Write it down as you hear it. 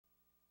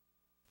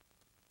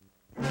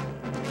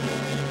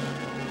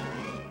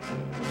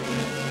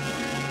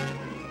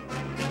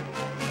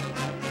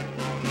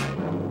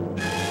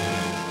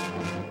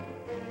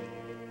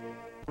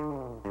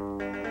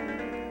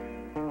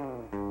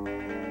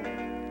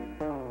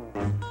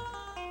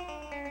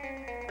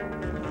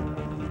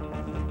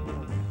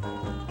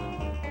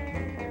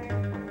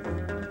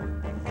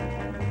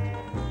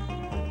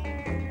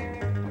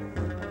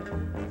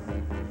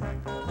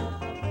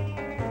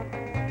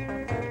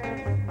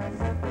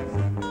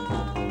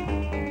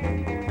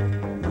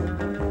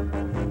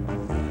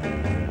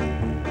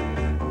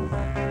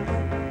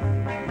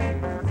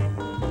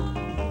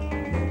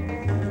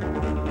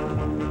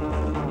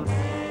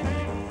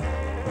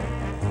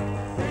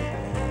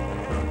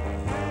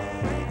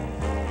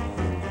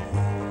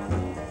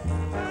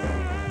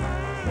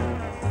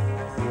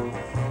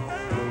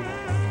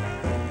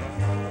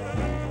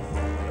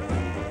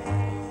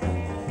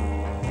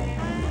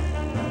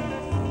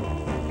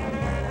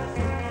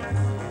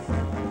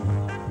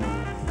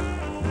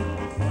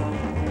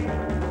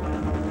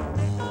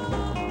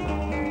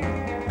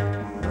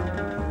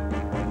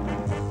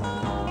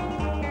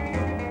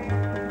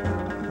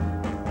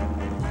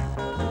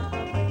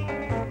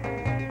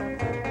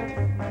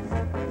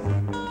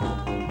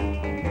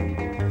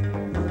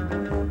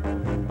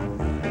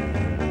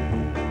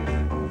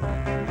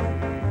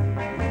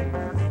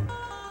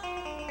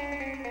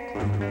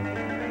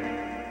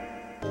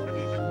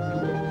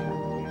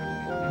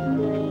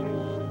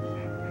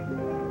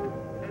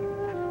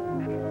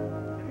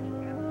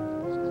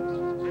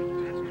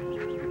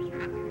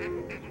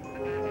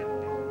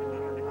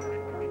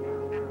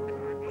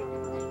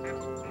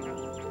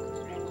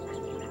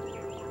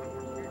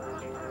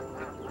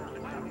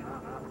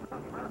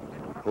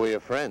Who are your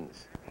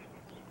friends?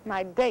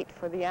 My date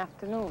for the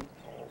afternoon.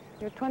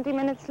 You're 20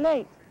 minutes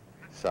late.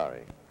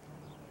 Sorry.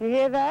 You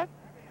hear that?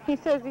 He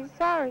says he's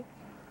sorry.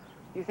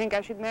 You think I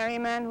should marry a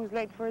man who's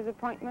late for his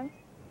appointment?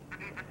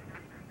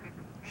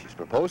 She's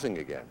proposing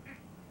again.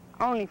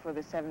 Only for the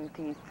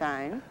 17th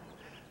time.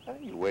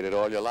 You waited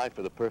all your life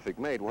for the perfect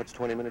mate. What's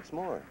 20 minutes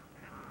more?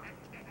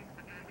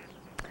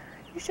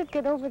 You should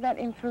get over that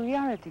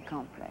inferiority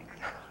complex.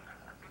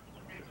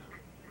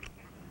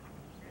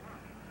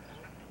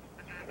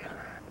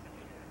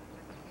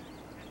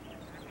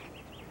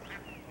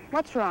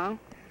 What's wrong?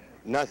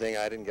 Nothing.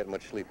 I didn't get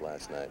much sleep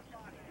last night.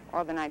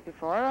 Or the night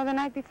before, or the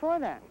night before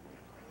that.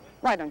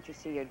 Why don't you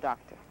see your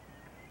doctor?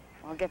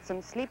 Or get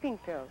some sleeping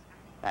pills.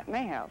 That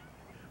may help.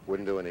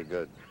 Wouldn't do any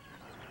good.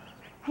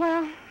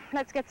 Well,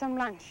 let's get some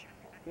lunch.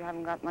 You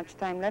haven't got much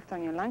time left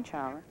on your lunch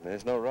hour.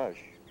 There's no rush.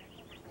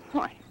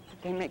 Why,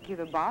 did they make you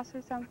the boss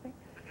or something?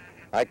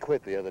 I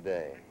quit the other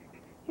day.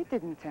 You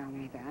didn't tell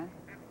me that.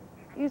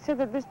 You said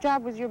that this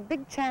job was your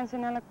big chance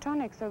in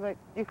electronics so that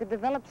you could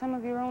develop some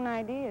of your own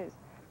ideas.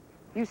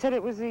 You said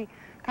it was the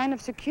kind of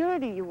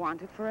security you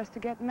wanted for us to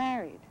get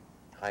married.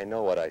 I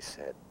know what I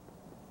said.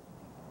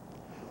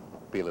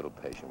 Be a little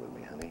patient with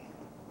me, honey.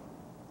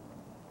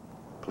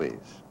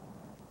 Please.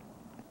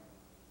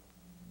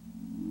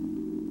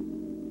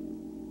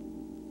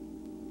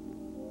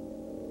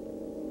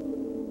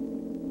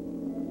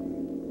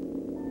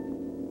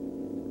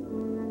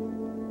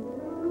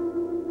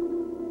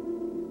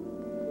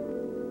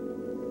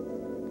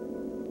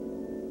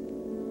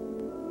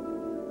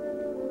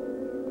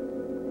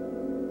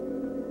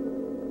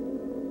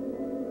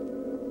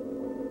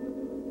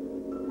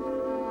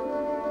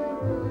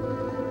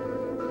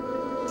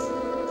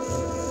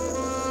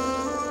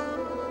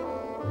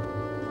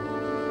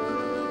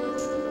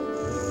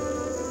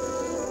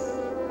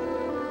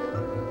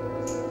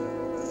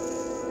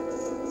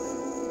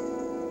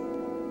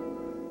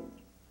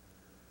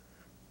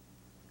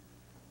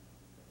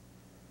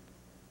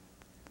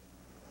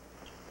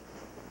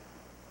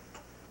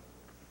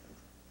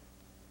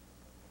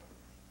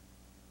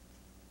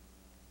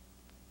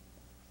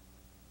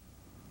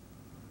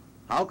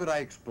 How could I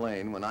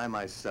explain when I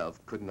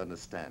myself couldn't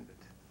understand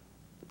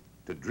it?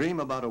 To dream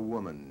about a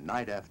woman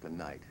night after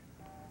night,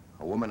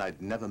 a woman I'd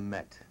never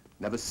met,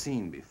 never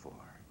seen before.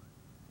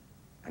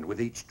 And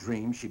with each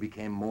dream, she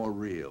became more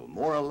real,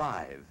 more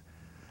alive,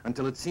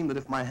 until it seemed that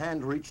if my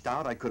hand reached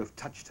out, I could have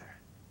touched her.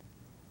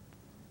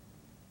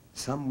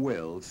 Some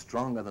will,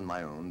 stronger than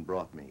my own,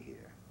 brought me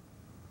here.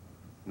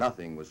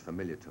 Nothing was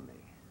familiar to me.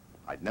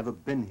 I'd never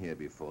been here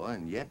before,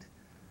 and yet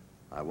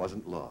I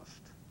wasn't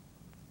lost.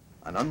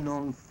 An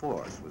unknown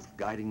force was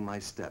guiding my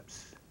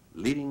steps,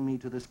 leading me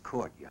to this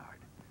courtyard.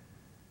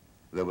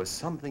 There was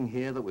something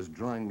here that was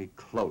drawing me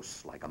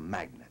close like a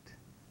magnet.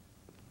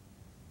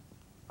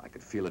 I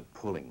could feel it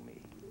pulling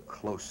me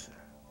closer,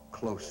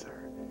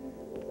 closer.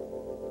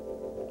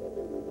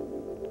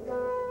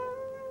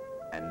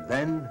 And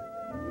then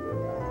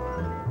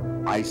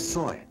I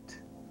saw it.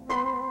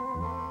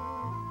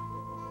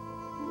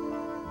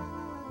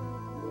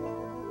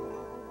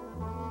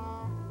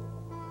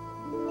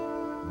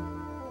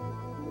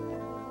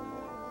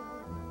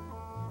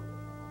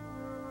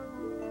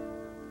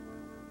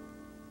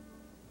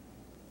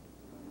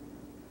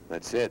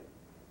 That's it.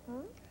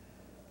 Hmm?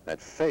 That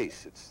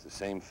face, it's the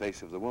same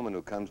face of the woman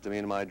who comes to me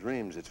in my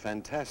dreams. It's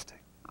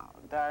fantastic. Oh,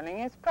 darling,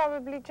 it's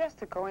probably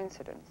just a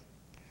coincidence.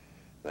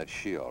 That's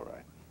she, all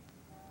right.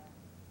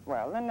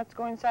 Well, then let's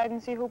go inside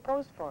and see who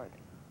posed for it.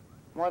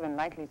 More than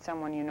likely it's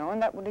someone you know,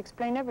 and that would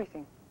explain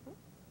everything.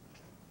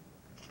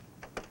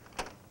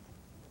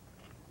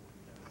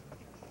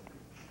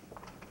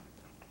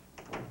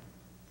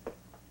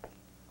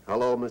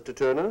 Hello, Mr.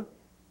 Turner.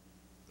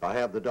 I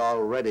have the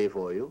doll ready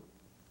for you.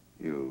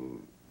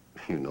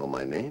 You know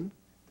my name?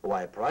 Oh,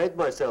 I pride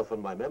myself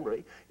on my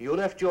memory. You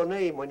left your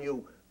name when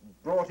you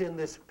brought in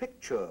this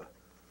picture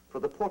for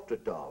the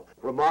portrait doll.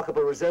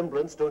 Remarkable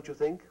resemblance, don't you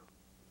think?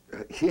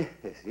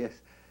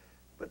 Yes.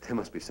 But there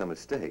must be some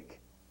mistake.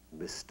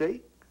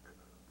 Mistake?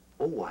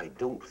 Oh, I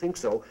don't think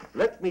so.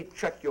 Let me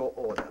check your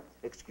order.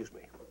 Excuse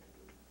me.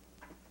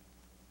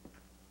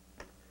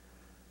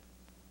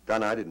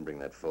 Donna, I didn't bring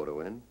that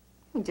photo in.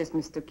 He just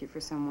mistook you for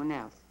someone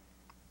else.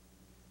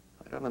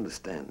 I don't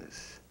understand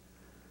this.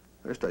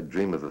 First I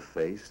dream of a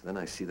face, then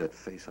I see that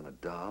face on a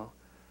doll.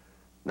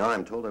 Now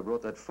I'm told I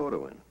brought that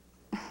photo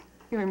in.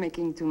 You're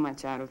making too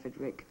much out of it,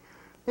 Rick.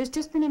 There's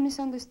just been a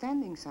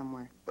misunderstanding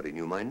somewhere. But he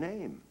knew my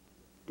name.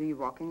 Do you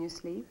walk in your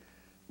sleep?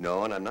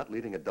 No, and I'm not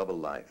leading a double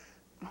life.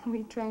 Who are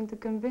you trying to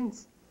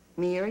convince?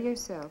 Me or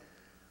yourself?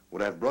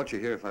 Would I have brought you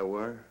here if I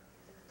were?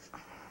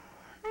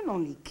 I'm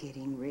only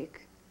kidding,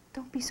 Rick.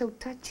 Don't be so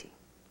touchy.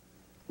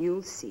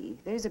 You'll see.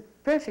 There's a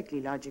perfectly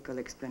logical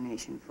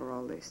explanation for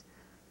all this.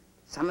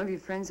 Some of your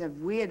friends have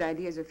weird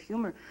ideas of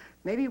humor.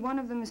 Maybe one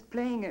of them is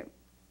playing a...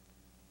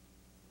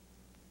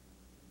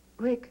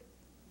 Rick,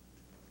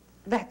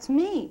 that's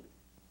me.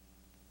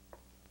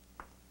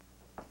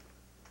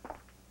 It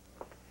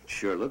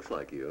sure looks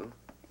like you.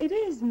 It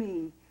is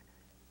me.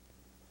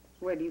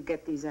 Where do you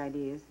get these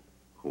ideas?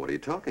 What are you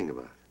talking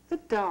about? The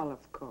doll,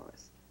 of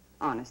course.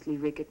 Honestly,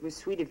 Rick, it was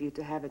sweet of you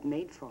to have it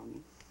made for me.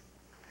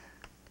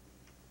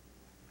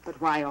 But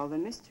why all the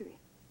mystery?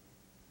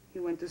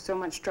 You went to so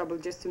much trouble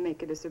just to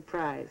make it a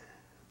surprise.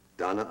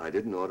 Donna, I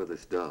didn't order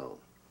this doll.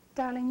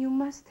 Darling, you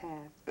must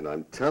have. And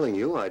I'm telling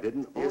you, I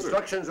didn't order The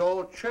instructions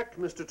all checked,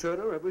 Mr.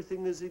 Turner.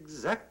 Everything is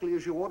exactly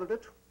as you ordered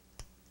it.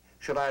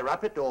 Should I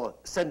wrap it or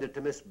send it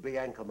to Miss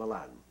Bianca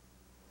Milan?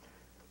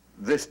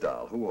 This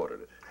doll, who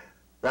ordered it?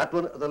 That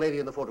one, the lady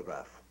in the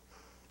photograph.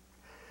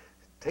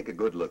 Take a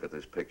good look at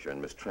this picture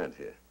and Miss Trent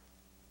here.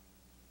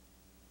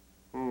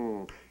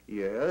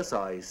 Yes,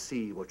 I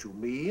see what you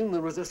mean.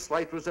 There is a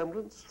slight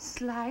resemblance.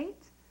 Slight?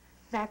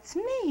 That's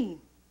me.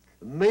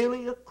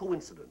 Merely a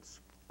coincidence.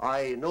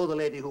 I know the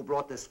lady who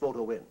brought this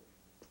photo in.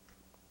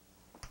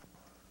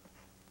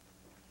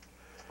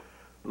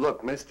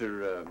 Look,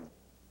 Mr.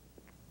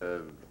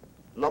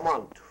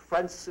 Lamont,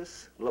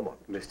 Francis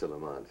Lamont. Mr.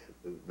 Lamont,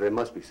 there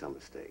must be some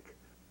mistake.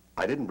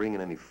 I didn't bring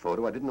in any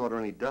photo. I didn't order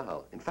any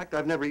doll. In fact,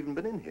 I've never even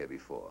been in here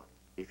before.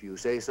 If you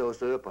say so,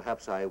 sir,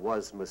 perhaps I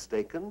was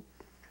mistaken.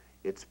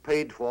 It's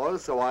paid for,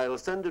 so I'll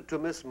send it to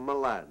Miss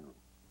Milan.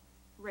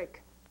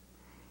 Rick,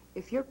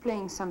 if you're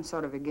playing some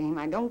sort of a game,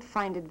 I don't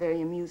find it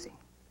very amusing.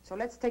 So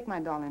let's take my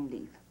doll and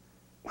leave.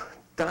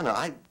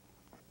 Donna,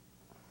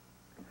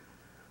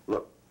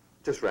 Look,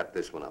 just wrap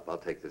this one up. I'll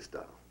take this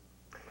doll.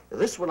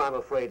 This one, I'm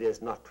afraid,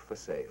 is not for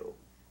sale.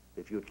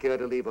 If you'd care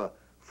to leave a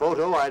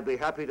photo, I'd be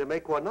happy to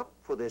make one up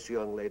for this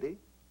young lady.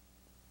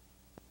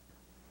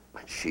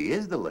 But she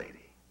is the lady.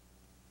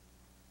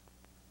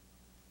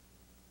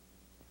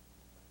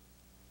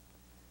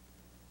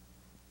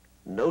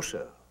 No,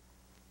 sir.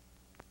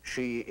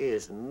 She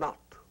is not.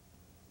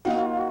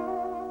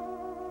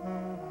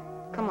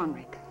 Come on,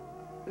 Rick.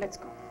 Let's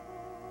go.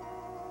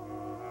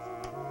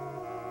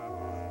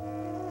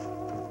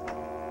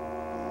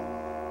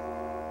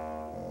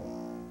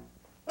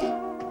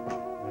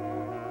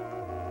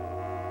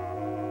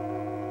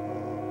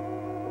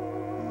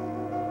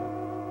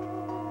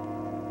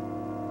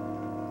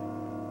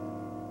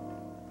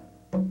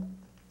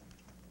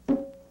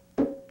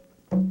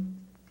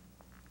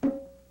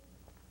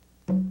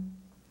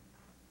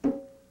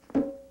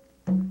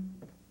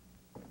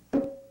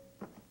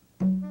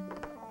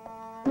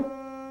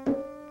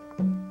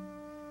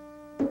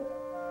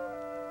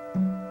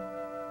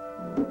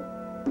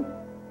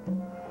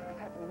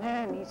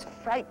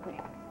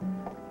 Frightening.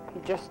 He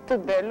just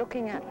stood there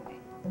looking at me.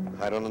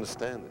 I don't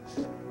understand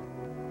this.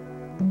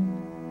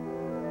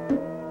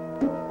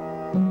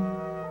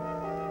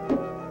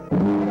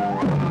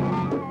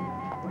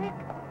 Rick!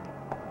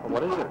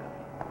 What is it?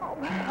 Oh,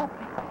 help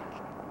me.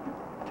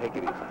 Take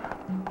it easy.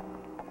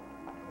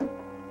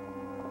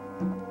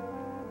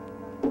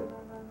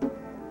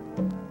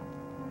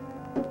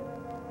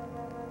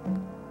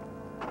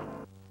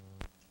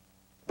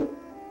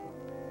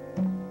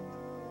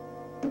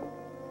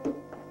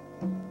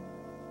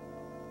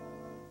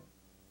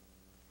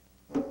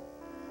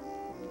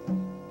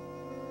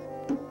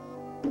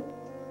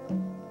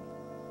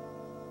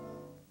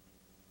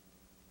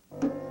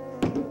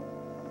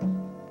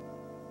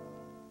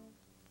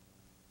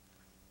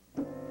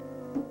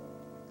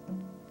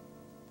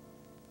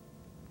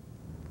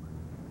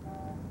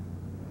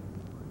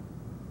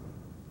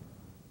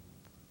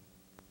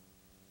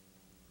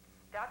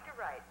 Dr.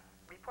 Wright,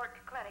 report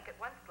to clinic at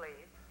once,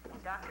 please.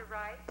 Dr.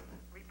 Wright,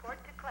 report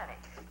to clinic.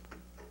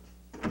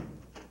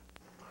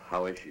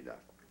 How is she, Doc?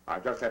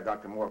 I've just had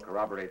Dr. Moore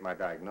corroborate my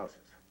diagnosis.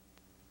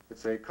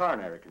 It's a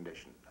coronary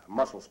condition, a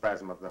muscle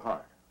spasm of the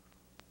heart.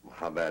 Well,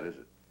 how bad is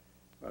it?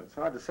 Well, it's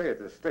hard to say at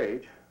this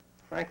stage.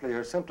 Frankly,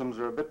 her symptoms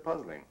are a bit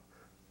puzzling.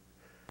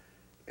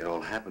 It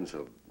all happened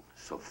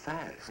so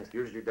fast. It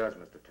usually does,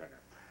 Mr. Turner.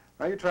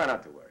 Now, you try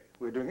not to worry.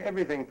 We're doing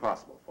everything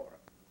possible for her.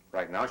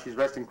 Right now, she's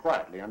resting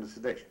quietly under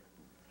sedation.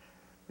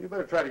 You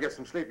better try to get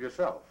some sleep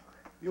yourself.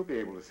 You'll be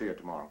able to see her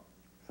tomorrow.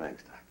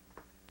 Thanks, Doc.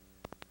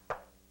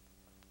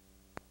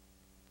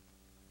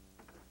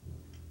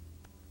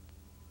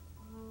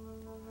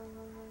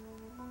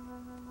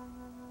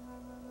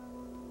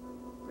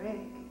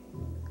 Rick.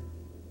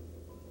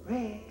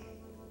 Rick,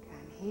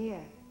 come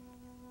here.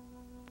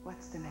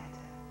 What's the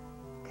matter?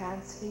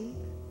 Can't sleep?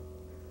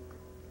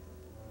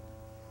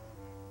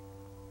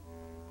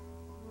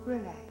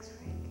 Relax,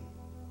 Rick.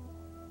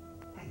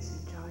 Let's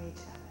enjoy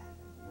each other.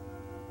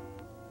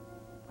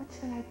 What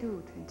shall I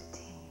do to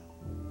entertain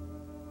you?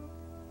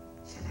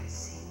 Shall I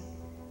sing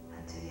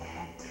until your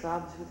head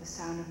throbs with the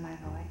sound of my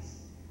voice?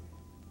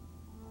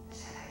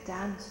 Shall I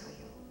dance for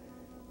you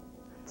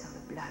until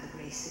the blood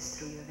races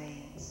through your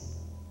veins?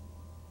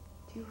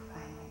 Do you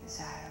find me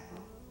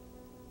desirable?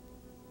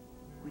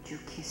 Would you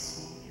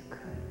kiss me if you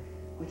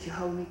could? Would you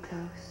hold me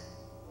close?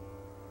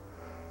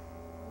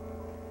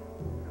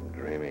 I'm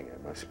dreaming,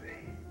 I must be.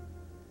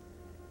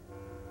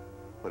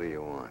 What do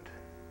you want?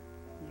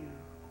 You.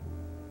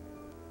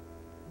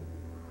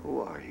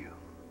 Who are you?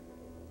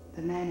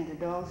 The man at the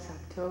doll shop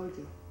told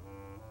you.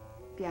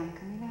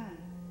 Bianca Milan.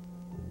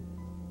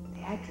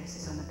 The address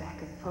is on the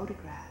back of the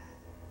photograph.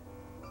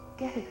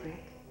 Get it,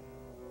 Rick.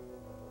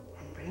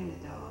 And Bring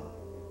it all.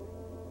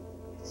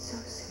 It's so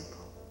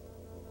simple.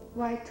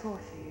 Why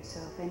torture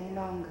yourself any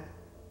longer?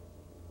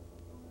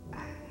 I'll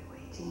be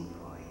waiting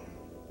for you.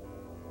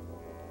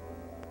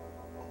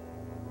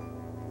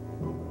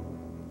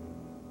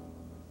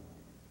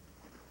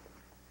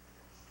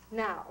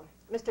 Now,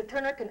 Mr.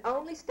 Turner can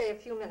only stay a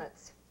few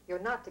minutes. You're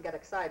not to get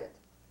excited.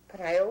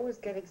 But I always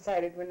get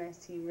excited when I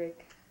see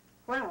Rick.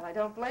 Well, I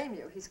don't blame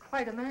you. He's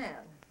quite a man.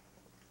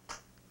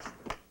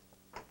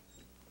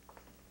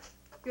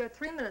 You have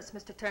 3 minutes,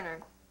 Mr. Turner.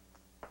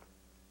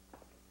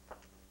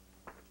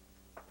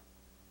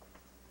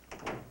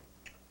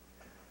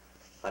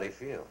 How do you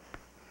feel?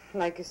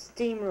 Like a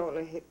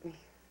steamroller hit me.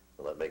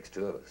 Well, that makes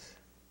 2 of us.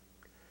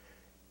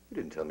 You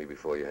didn't tell me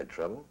before you had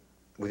trouble.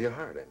 With your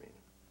heart, I mean.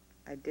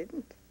 I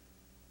didn't.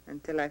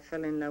 Until I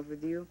fell in love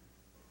with you.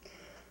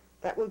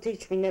 That will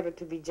teach me never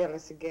to be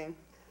jealous again.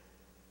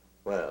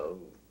 Well,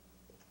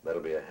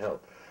 that'll be a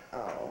help.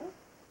 Oh?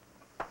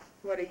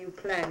 What are you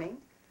planning?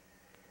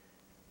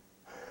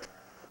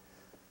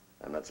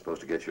 I'm not supposed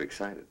to get you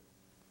excited.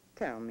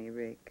 Tell me,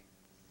 Rick.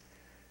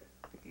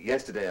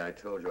 Yesterday I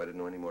told you I didn't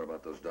know any more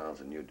about those dolls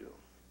than you do.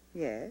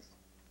 Yes?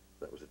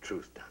 That was the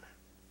truth, Donna.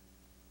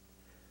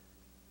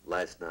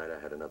 Last night I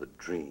had another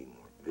dream,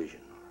 or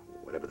vision, or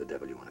whatever the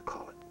devil you want to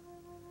call it.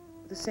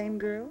 The same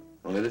girl?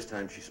 Only this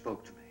time she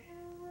spoke to me.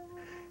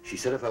 She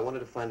said if I wanted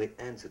to find the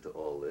answer to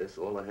all this,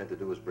 all I had to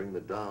do was bring the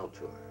doll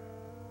to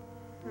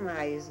her.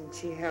 Why isn't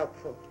she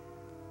helpful?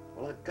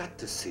 Well, I've got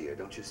to see her,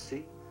 don't you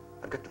see?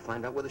 I've got to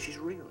find out whether she's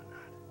real or not.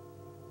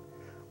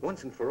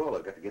 Once and for all,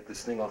 I've got to get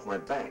this thing off my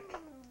back.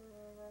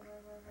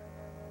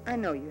 I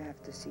know you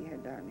have to see her,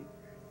 darling.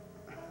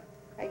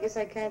 I guess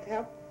I can't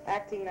help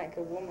acting like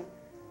a woman.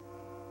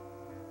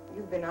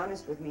 You've been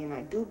honest with me, and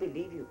I do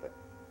believe you, but...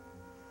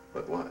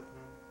 But what?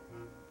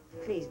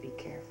 Please be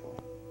careful.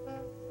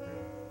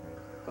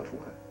 Of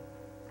what?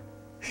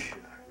 Sure.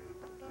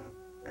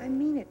 I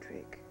mean it,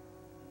 Rick.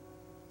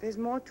 There's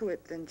more to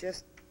it than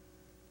just,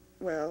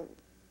 well,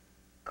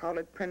 call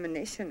it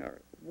premonition or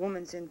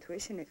woman's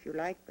intuition if you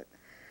like, but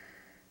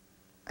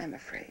I'm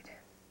afraid.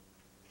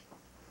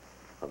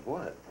 Of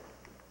what?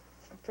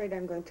 I'm afraid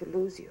I'm going to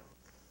lose you.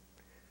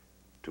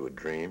 To a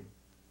dream?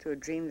 To a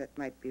dream that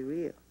might be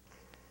real.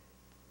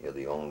 You're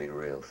the only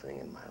real thing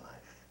in my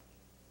life.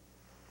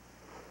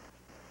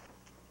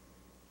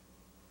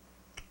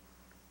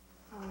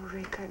 Oh,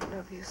 Rick, I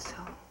love you so.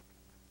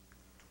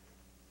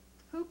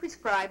 Who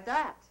prescribed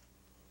that?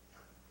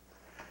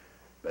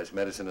 Best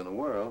medicine in the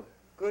world.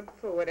 Good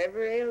for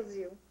whatever ails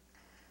you.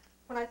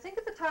 When I think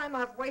of the time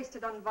I've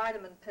wasted on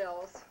vitamin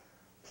pills.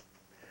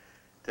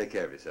 Take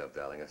care of yourself,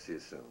 darling. I'll see you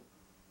soon.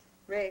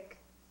 Rick,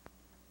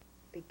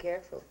 be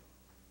careful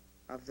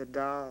of the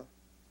doll.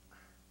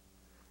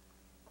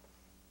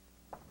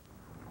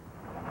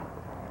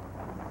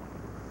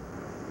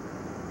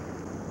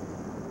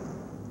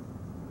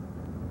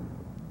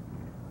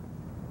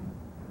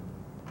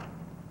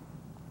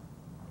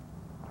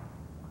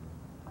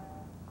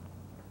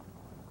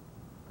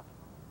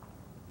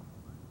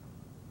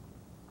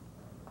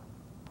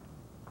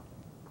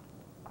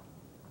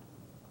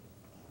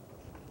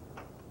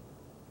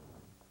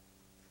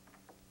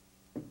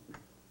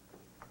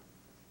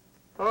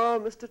 Ah,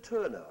 Mr.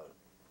 Turner,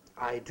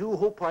 I do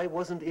hope I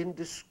wasn't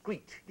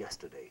indiscreet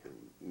yesterday.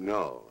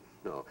 No,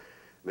 no.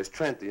 Miss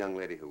Trent, the young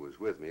lady who was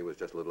with me, was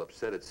just a little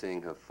upset at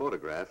seeing her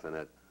photograph and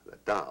that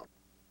doll.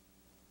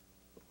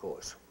 Of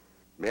course.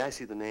 May I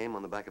see the name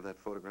on the back of that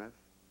photograph?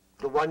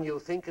 The one you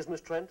think is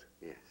Miss Trent?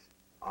 Yes.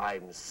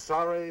 I'm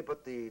sorry,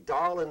 but the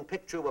doll and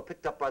picture were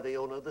picked up by the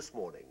owner this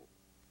morning.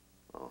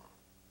 Oh.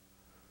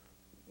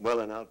 Well,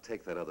 then I'll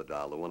take that other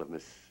doll, the one of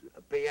Miss...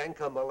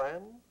 Bianca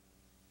Milan?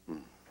 Hmm.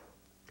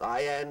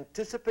 I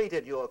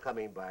anticipated your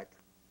coming back.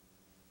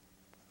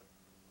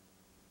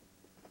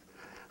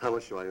 How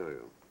much do I owe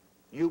you?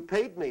 You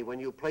paid me when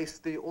you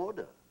placed the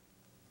order.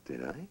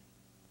 Did I?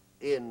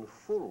 In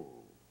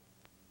full.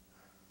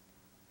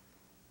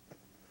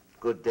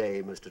 Good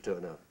day, Mr.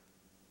 Turner.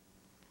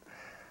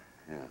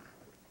 Yeah.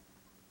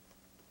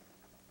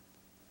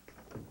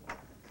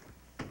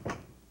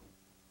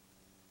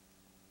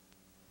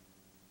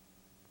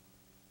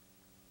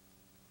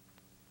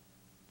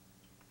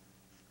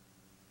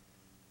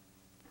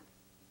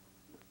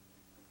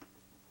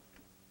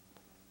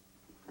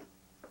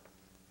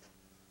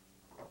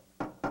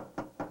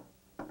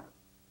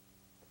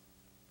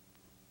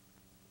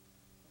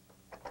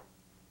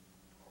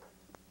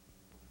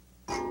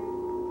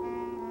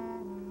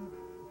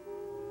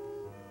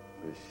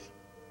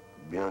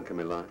 Bianca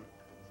Milan?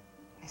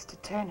 Mr.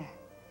 Turner,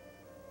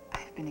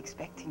 I've been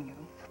expecting you.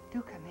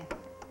 Do come in.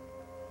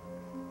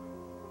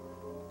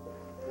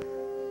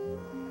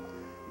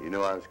 You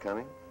knew I was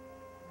coming?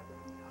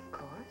 Of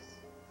course.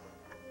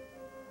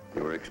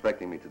 You were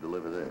expecting me to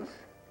deliver this.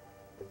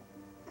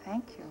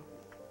 Thank you.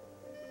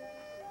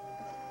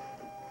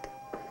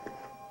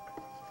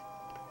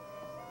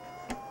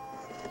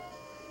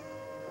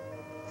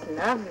 It's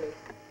lovely.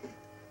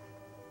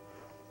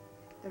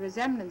 The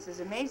resemblance is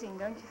amazing,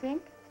 don't you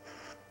think?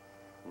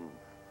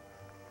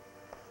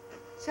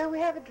 Shall we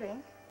have a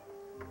drink?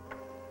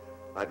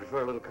 I'd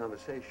prefer a little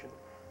conversation,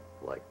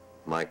 like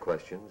my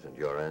questions and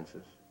your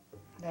answers.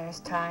 There's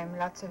time,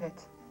 lots of it.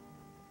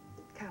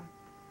 Come,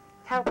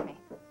 help me.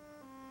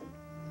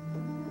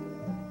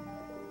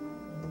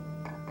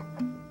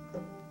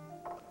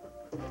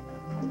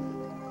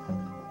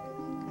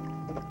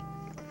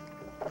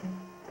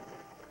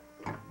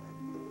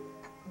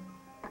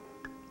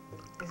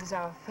 This is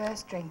our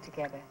first drink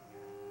together.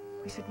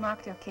 We should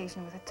mark the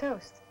occasion with a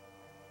toast.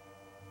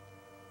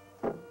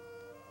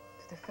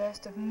 To the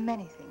first of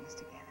many things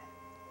together.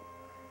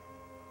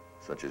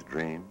 Such as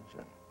dreams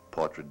and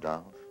portrait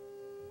dolls?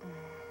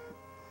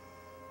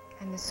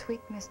 And the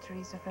sweet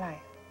mysteries of life.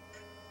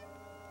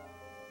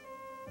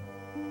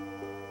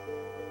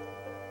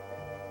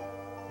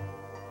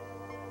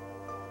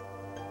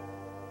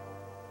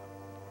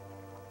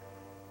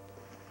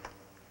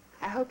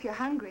 I hope you're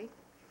hungry.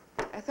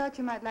 I thought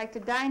you might like to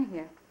dine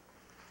here.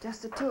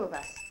 Just the two of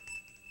us.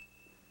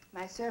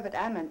 My servant,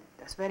 Ahmed,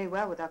 does very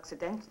well with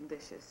Occidental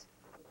dishes.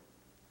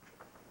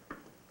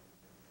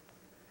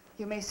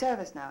 You may serve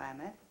us now,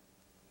 Ahmed.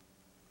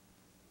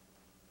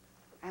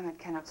 Ahmed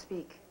cannot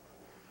speak.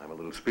 I'm a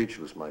little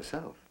speechless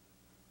myself.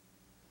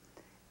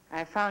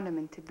 I found him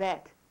in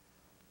Tibet.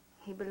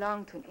 He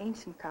belonged to an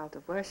ancient cult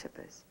of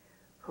worshippers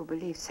who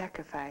believed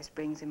sacrifice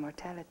brings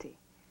immortality.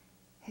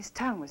 His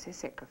tongue was his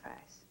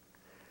sacrifice.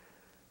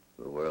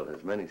 The world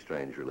has many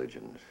strange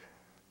religions.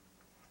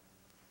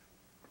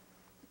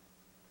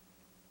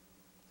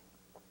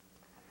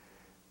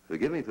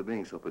 Forgive me for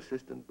being so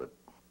persistent, but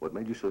what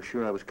made you so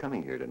sure I was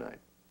coming here tonight?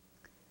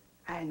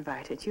 I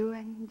invited you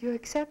and you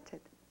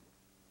accepted.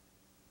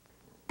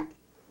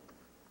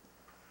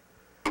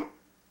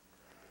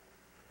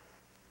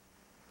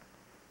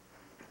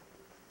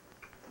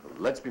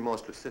 Let's be more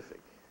specific.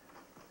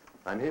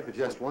 I'm here for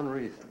just one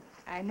reason.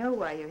 I know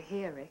why you're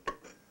here, Rick.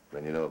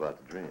 Then you know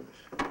about the dreams.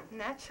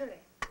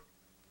 Naturally.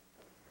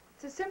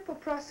 It's a simple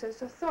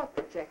process of thought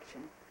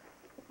projection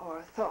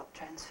or thought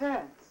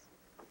transference.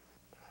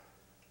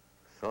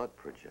 Thought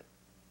project.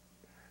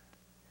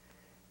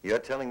 You're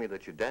telling me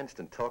that you danced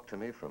and talked to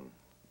me from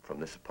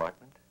this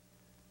apartment?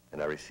 And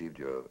I received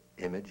your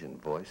image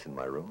and voice in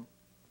my room?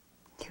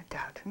 You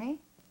doubt me?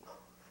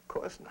 Of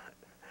course not.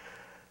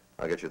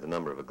 I'll get you the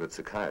number of a good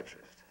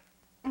psychiatrist.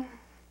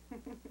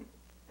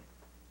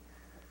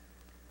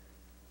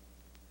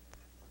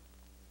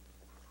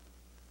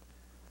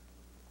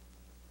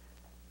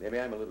 Maybe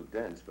I'm a little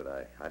dense, but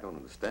I don't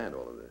understand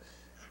all of this.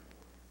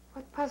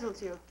 What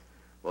puzzles you?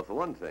 Well, for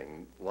one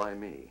thing, why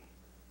me?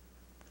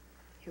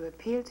 You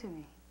appeal to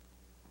me.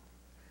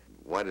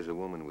 Why does a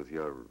woman with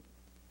your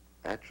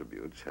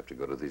attributes have to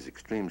go to these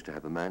extremes to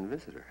have a man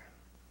visit her?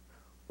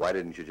 Why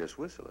didn't you just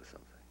whistle or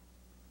something?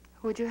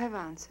 Would you have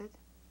answered?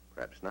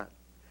 Perhaps not.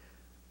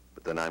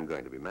 But then I'm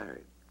going to be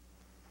married.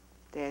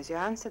 There's your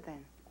answer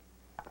then.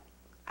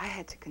 I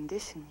had to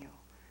condition you,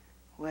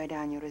 wear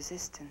down your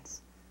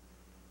resistance,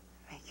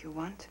 make you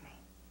want me.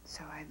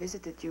 So I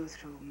visited you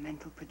through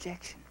mental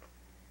projection.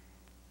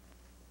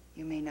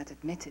 You may not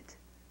admit it,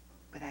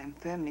 but I am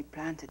firmly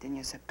planted in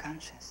your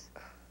subconscious.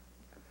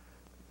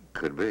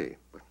 Could be.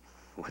 But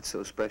what's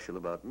so special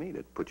about me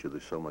that put you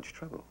through so much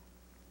trouble?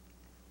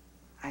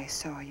 I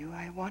saw you,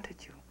 I wanted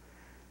you.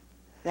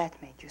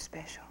 That made you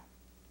special.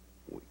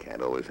 We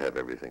can't always have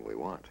everything we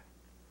want.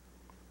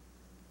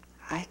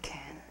 I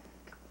can.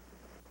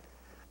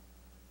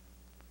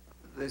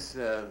 This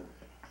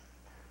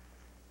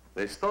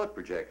thought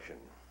projection,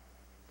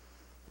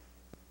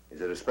 is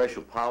it a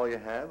special power you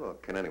have, or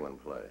can anyone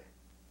play?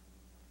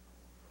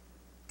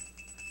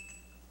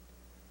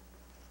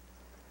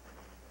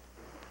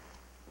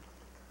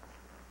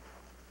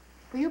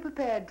 Will you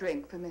prepare a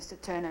drink for Mr.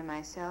 Turner and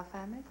myself,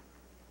 Ahmed?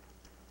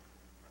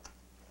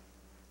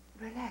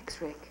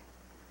 Relax, Rick.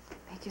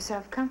 Make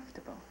yourself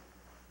comfortable.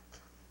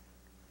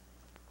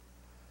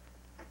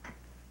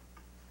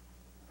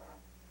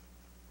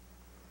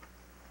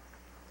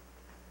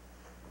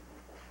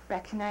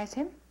 Recognize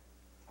him?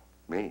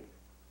 Me?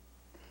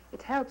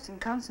 It helps in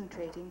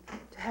concentrating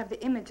to have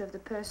the image of the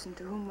person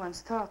to whom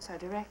one's thoughts are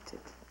directed.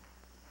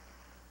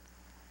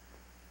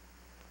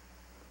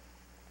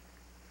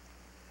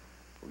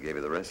 Who gave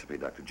you the recipe,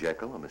 Dr.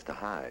 Jekyll or Mr.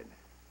 Hyde?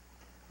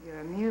 You're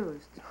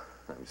amused.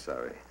 I'm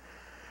sorry.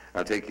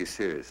 I'll take you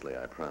seriously,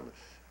 I promise.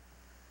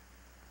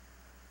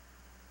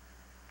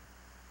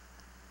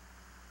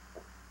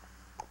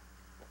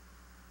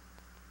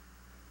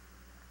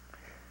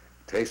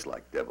 Tastes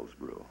like devil's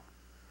brew.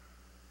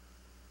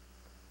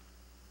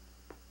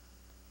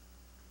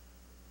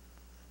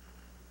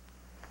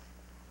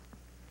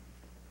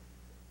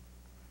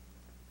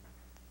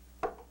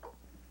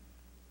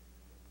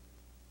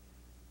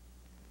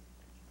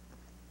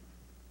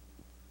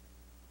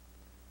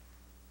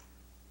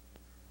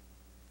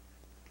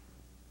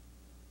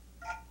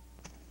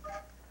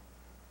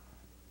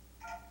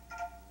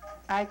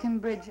 I can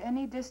bridge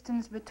any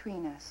distance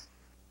between us,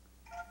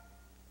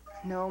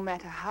 no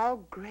matter how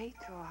great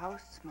or how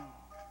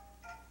small.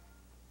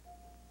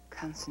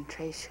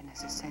 Concentration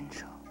is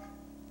essential.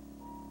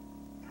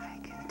 I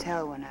can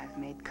tell when I've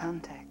made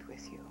contact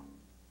with you,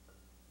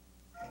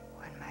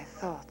 when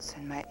thoughts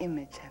and my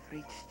image have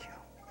reached you.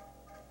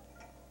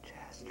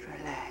 Just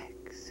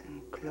relax and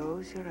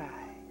close your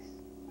eyes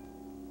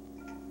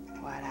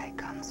while I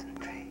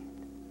concentrate.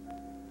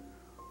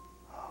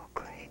 Oh,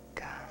 great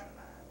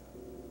Gamba.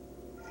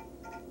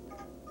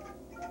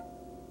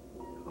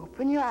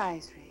 Open your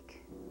eyes,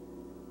 Rick.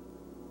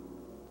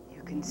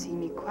 You can see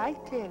me quite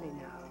clearly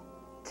now.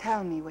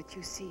 Tell me what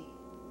you see.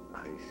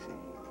 I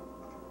see.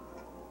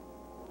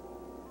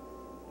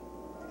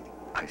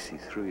 I see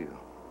through you.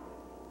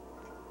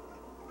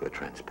 You're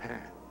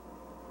transparent.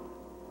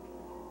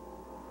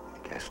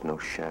 Cast no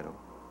shadow,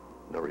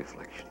 no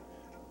reflections.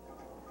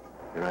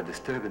 There are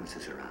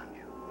disturbances around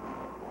you.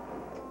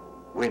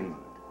 Wind,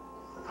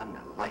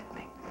 thunder,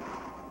 lightning.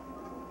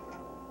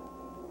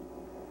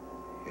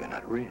 You're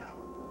not real.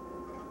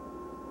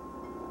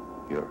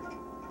 You're...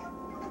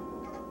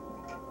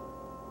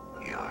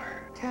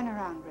 Turn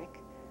around, Rick.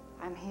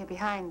 I'm here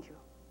behind you.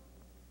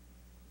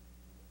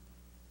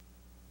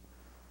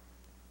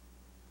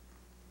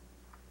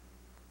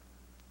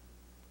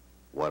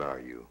 What are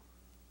you?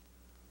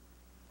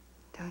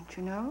 Don't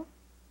you know?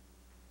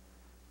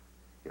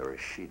 You're a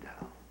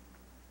she-devil.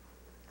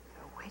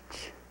 A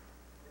witch.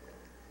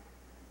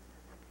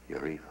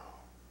 You're evil.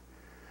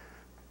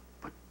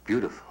 But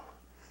beautiful,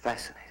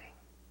 fascinating.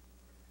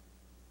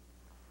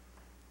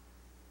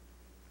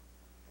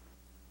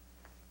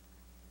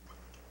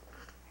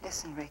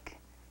 Listen, Rick.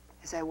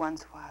 As I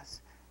once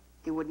was,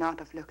 you would not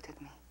have looked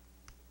at me.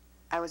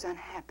 I was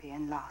unhappy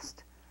and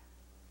lost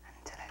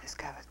until I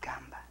discovered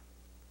Gamba.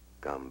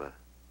 Gamba?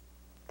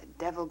 The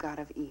devil god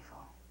of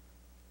evil.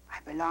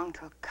 I belong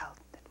to a cult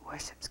that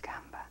worships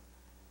Gamba.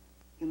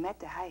 You met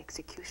the high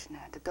executioner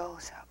at the doll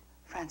shop,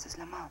 Francis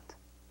Lamont.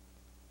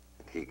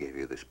 And he gave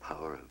you this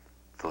power of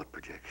thought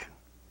projection?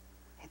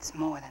 It's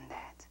more than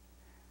that.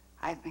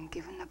 I've been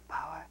given the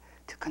power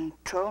to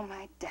control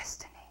my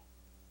destiny.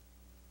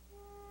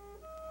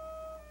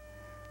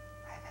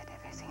 I've had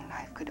everything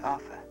life could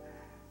offer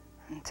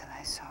until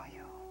I saw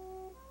you.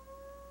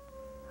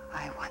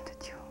 I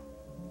wanted you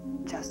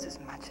just as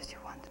much as you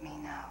want me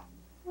now.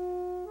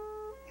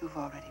 You've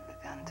already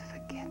begun to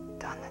forget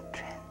Donna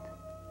Trent.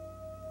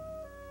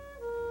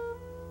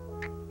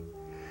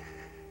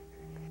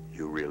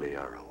 You really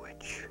are a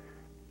witch.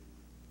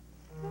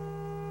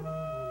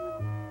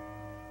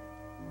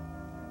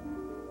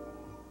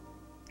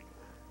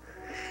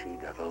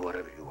 She-devil,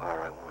 whatever you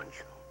are, I want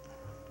you.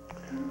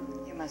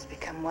 You must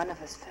become one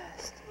of us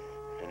first.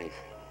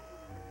 Anything.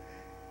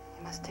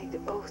 You must take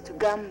the oath to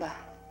Gamba.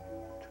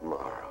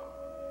 Tomorrow.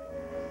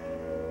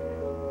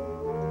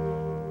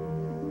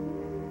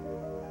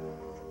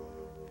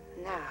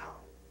 Now.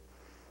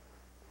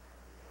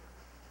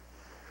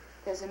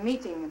 There's a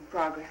meeting in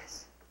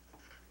progress.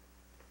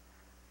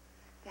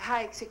 The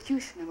high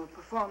executioner will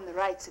perform the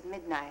rites at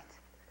midnight.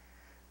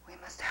 We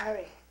must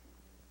hurry.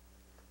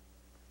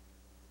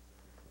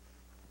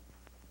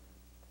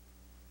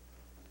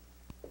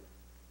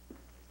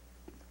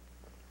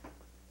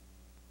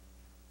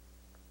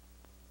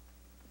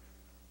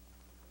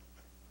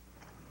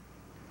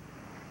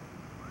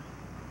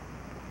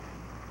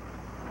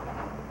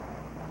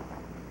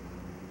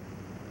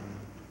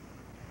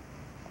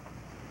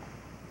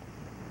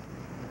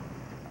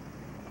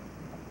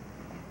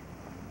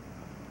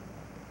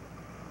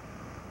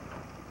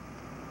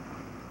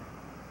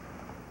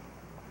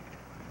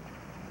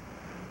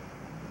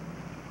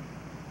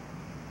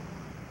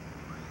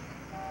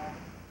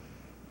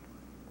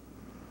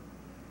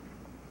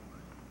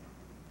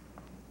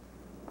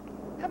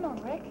 Come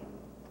on, Rick.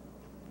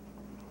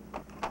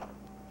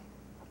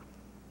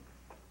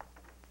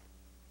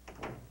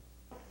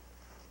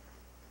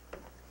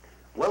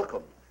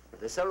 Welcome.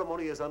 The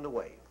ceremony is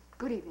underway.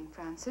 Good evening,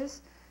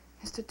 Francis.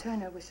 Mr.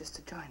 Turner wishes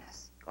to join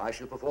us. I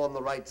shall perform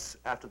the rites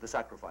after the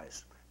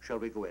sacrifice. Shall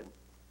we go in?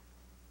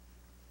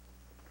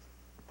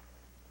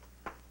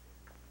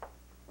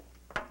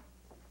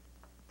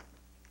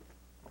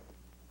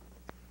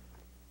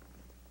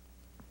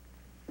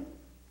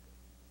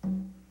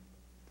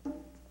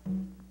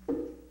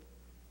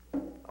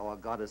 Our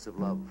goddess of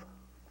love.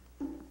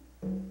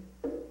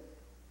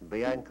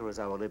 Bianca is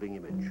our living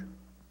image.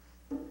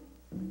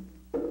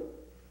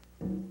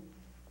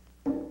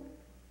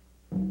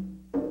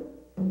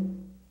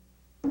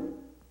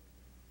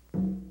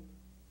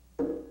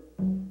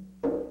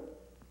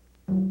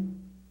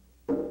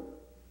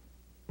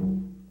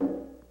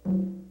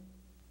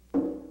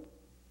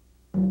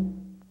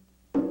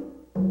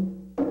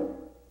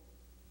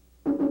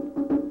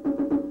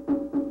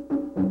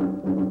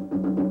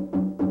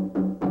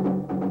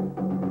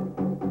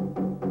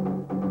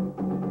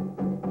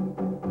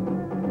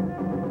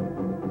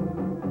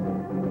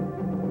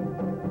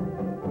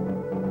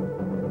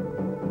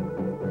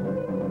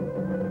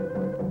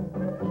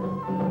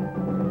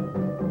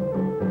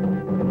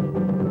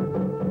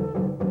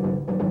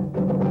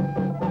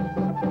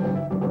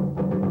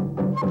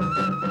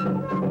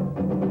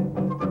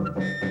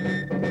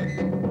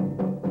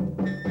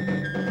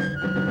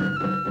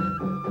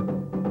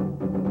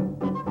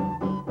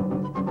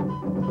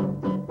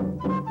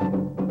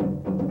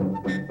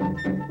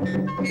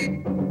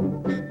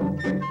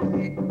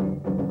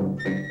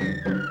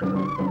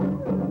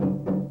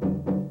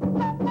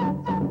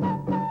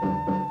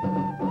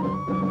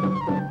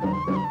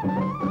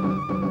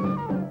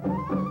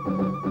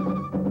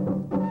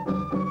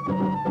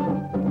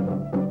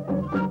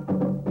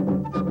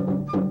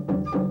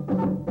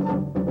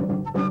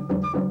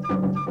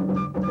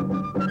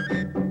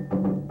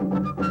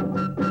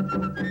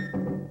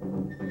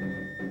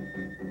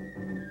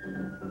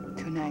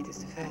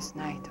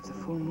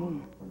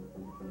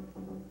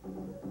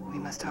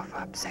 must offer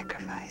up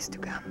sacrifice to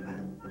Gamba.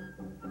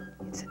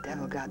 It's the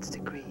devil god's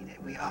decree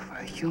that we offer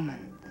a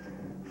human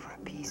for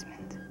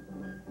appeasement.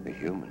 A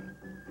human?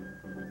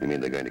 You mean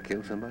they're going to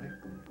kill somebody?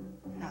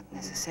 Not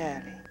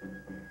necessarily,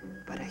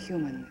 but a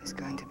human is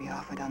going to be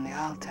offered on the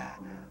altar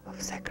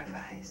of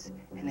sacrifice,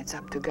 and it's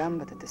up to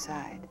Gamba to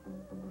decide.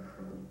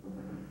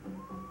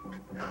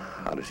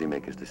 How does he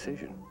make his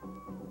decision?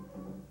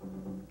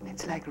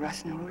 It's like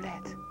Russian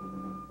roulette,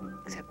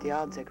 except the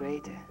odds are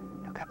greater.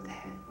 Look up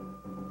there.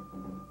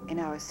 In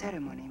our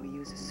ceremony, we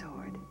use a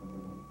sword,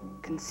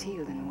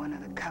 concealed in one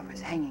of the covers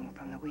hanging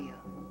from the wheel.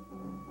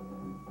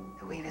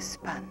 The wheel is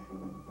spun,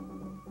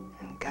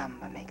 and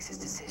Gamba makes his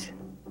decision.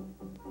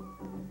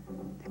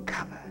 The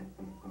cover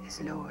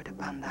is lowered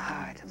upon the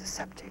heart of the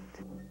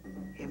subject.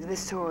 If the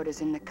sword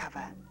is in the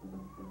cover,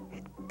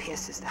 it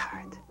pierces the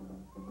heart.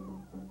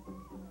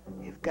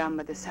 If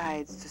Gamba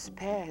decides to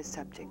spare his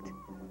subject,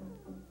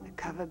 the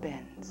cover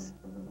bends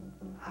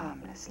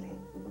harmlessly.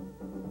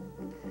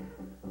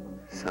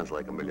 Sounds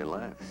like a million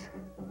laughs.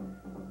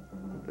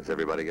 Does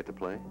everybody get to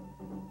play?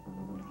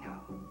 No.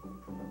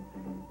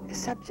 The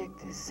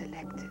subject is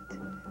selected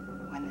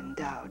when in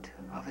doubt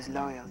of his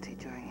loyalty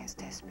during his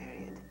test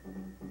period.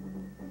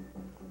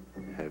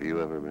 Have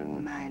you ever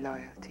been... My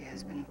loyalty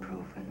has been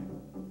proven.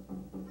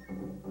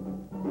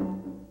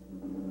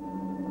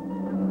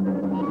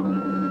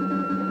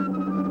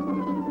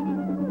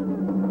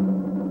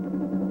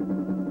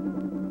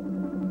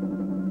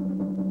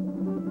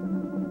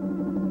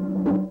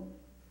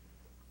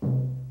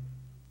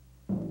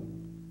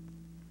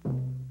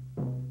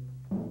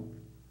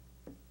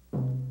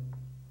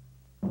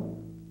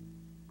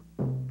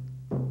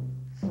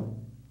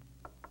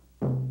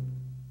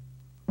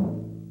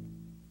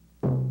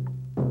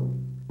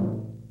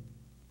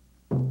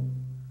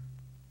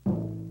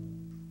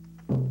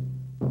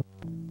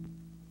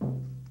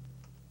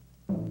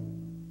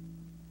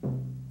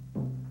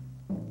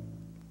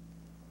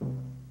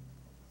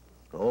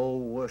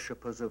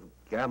 Worshippers of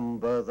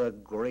Gamba, the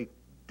great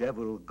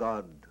devil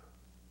god,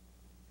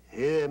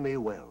 hear me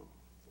well.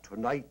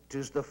 Tonight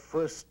is the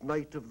first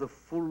night of the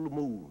full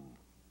moon.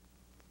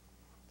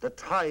 The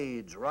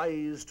tides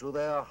rise to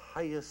their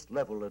highest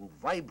level and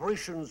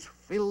vibrations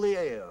fill the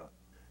air.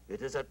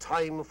 It is a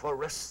time for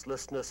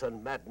restlessness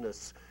and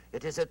madness.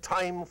 It is a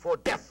time for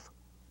death.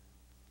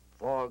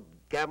 For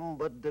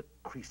Gamba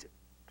decrees it.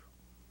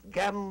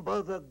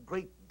 Gamba, the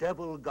great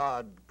devil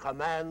god,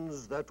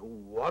 commands that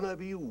one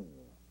of you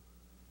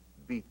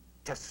be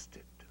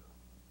tested.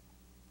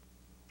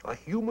 A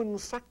human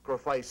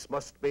sacrifice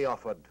must be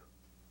offered.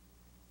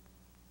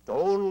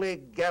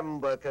 Only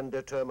Gamba can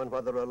determine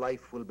whether a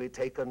life will be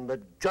taken. The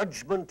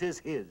judgment is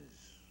his.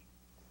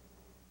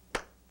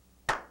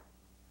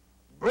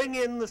 Bring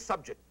in the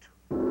subject.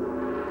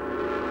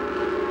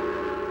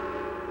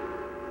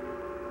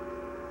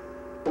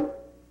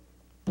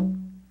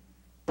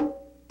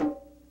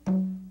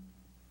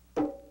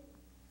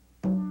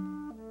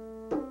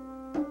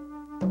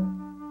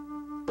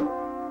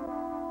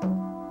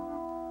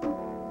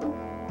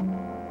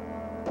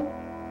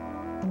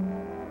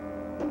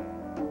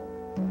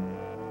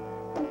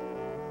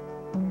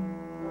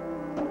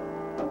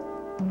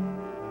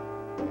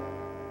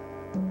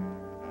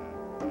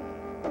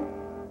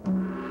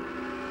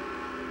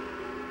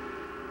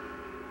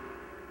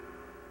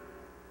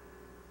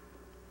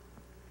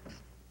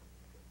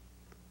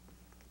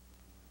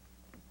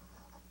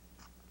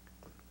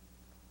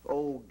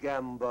 O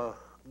Gamba,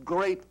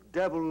 great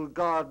devil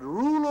god,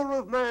 ruler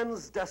of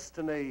man's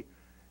destiny,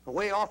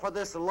 we offer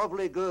this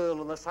lovely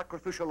girl on the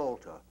sacrificial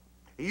altar.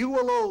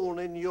 You alone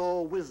in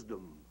your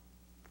wisdom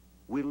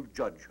will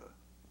judge her.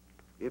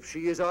 If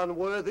she is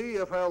unworthy,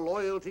 if her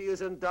loyalty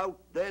is in doubt,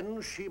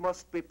 then she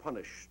must be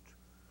punished.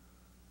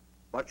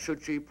 But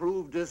should she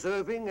prove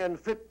deserving and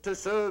fit to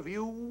serve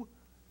you,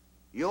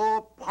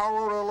 your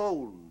power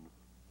alone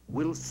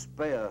will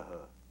spare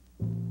her.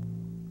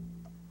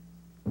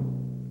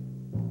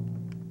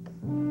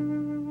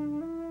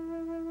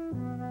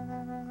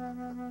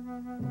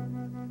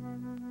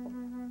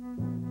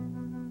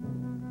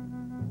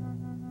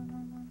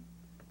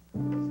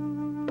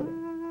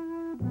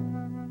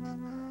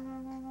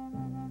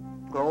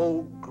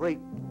 O great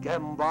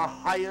Gamba,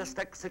 highest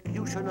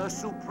executioner,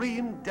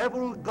 supreme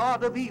devil,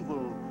 god of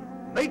evil,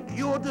 make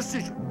your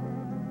decision.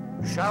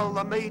 Shall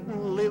the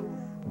maiden live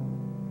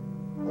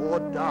or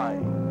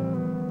die?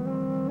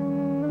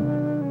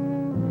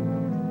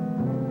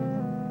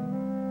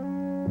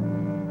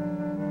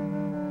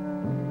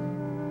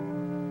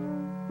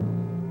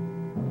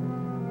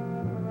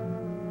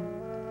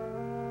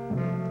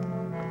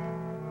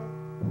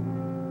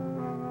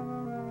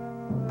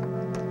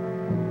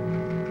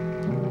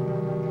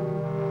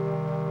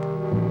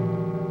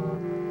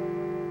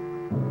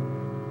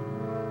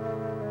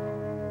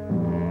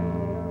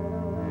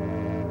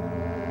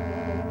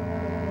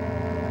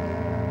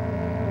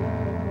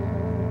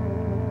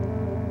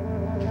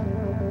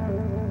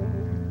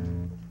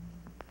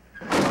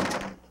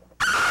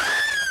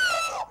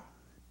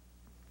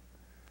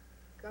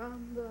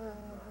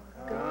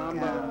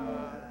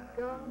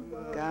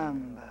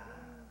 Gamba.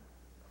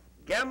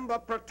 Gamba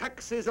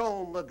protects his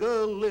own. The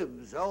girl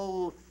lives.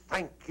 Oh,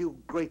 thank you,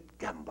 great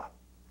Gamba.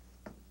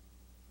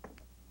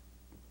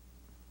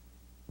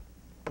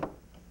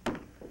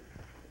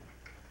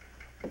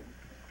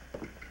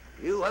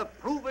 You have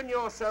proven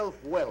yourself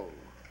well.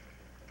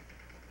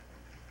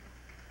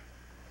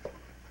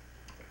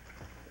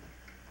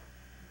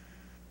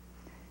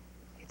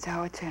 It's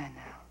our turn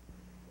now.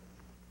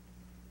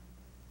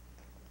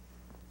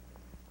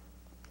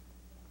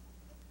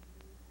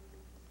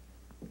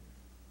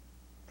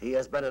 He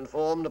has been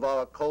informed of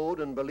our code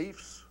and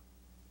beliefs.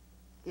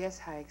 Yes,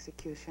 High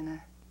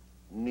Executioner.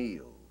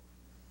 Kneel.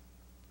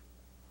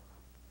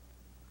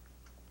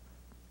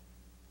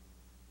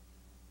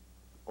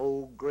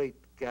 O great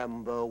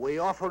Gamba, we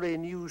offer a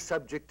new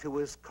subject who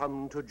has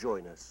come to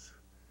join us.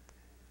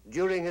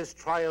 During his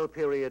trial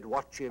period,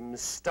 watch him,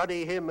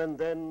 study him, and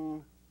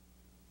then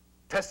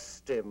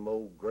test him,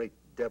 O great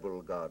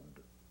devil god.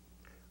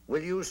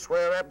 Will you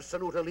swear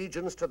absolute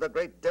allegiance to the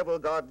great devil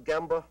god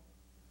Gamba?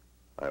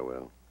 I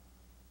will.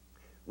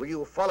 Will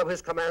you follow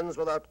his commands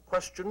without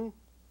question,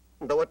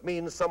 though it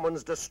means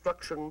someone's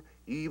destruction,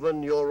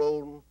 even your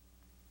own?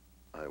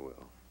 I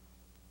will.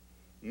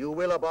 You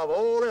will, above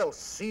all else,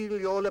 seal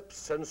your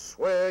lips and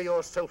swear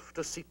yourself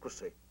to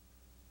secrecy.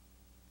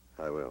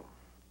 I will.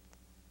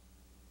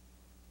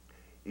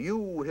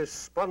 You, his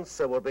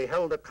sponsor, will be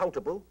held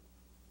accountable.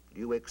 Do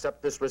you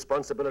accept this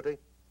responsibility?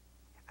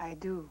 I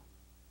do.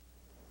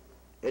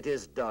 It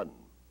is done.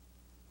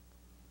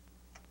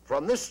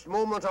 From this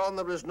moment on,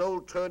 there is no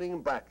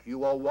turning back.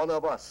 You are one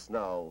of us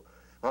now,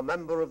 a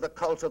member of the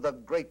cult of the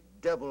great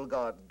devil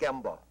god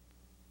Gamba.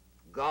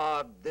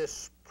 Guard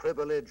this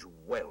privilege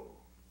well.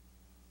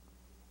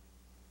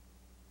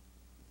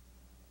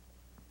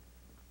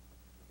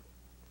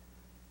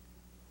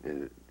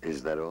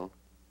 Is that all?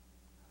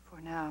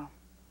 For now.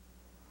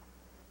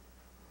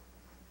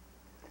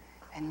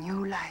 A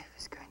new life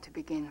is going to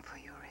begin for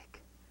you,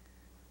 Rick.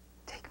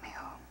 Take me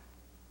home.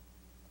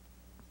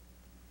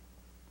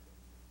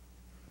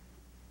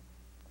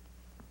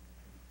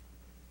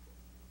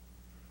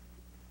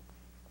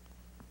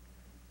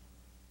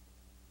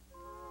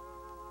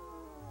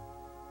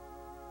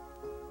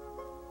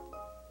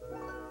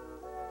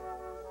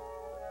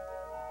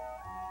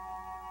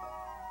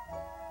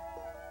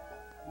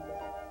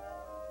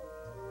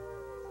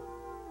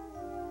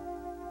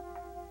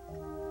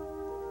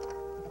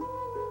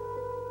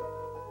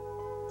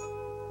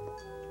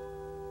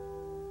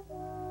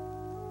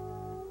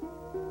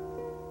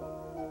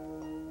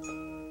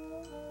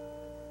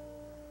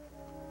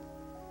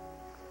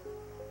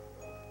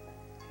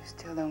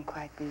 Still don't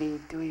quite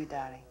believe, do you,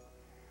 darling?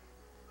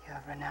 You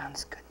have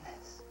renounced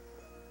goodness,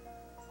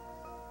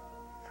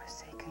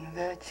 forsaken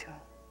virtue.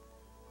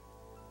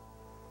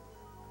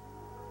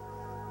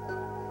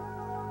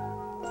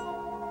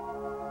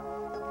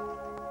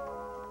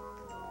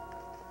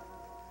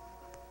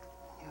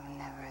 You'll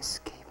never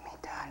escape me,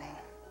 darling.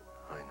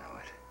 I know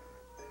it.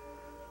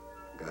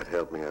 God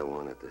help me, I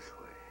want it this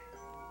way.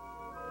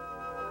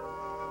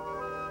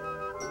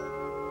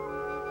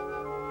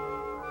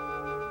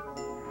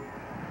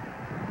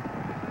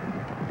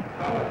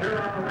 Here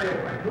on the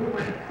railway, 2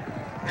 wings.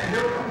 And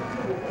here comes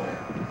Bugle Boy.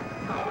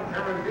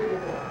 Solitary Bugle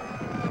Boy.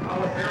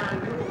 Solitary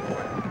Bugle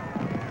Boy.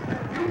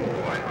 Bugle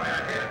Boy by a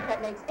head.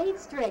 That makes 8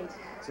 straight.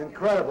 It's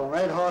incredible,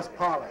 Red Horse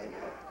Polly.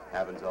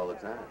 Happens all the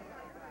time.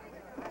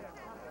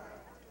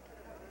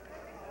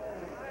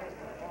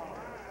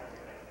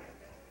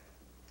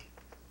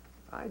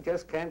 I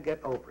just can't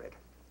get over it.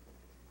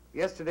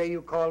 Yesterday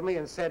you called me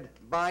and said,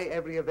 buy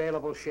every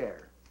available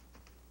share.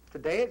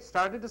 Today it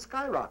started to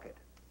skyrocket.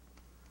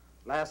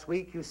 Last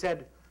week you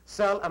said,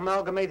 sell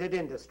Amalgamated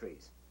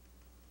Industries.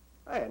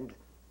 And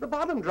the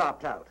bottom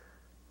dropped out.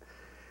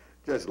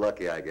 Just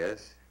lucky, I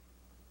guess.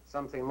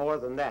 Something more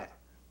than that.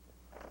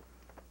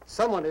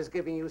 Someone is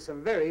giving you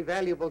some very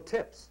valuable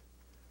tips.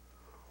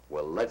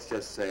 Well, let's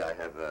just say I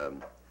have a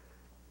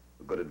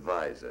good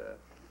advisor.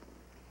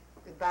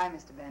 Goodbye,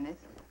 Mr. Bennett.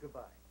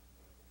 Goodbye.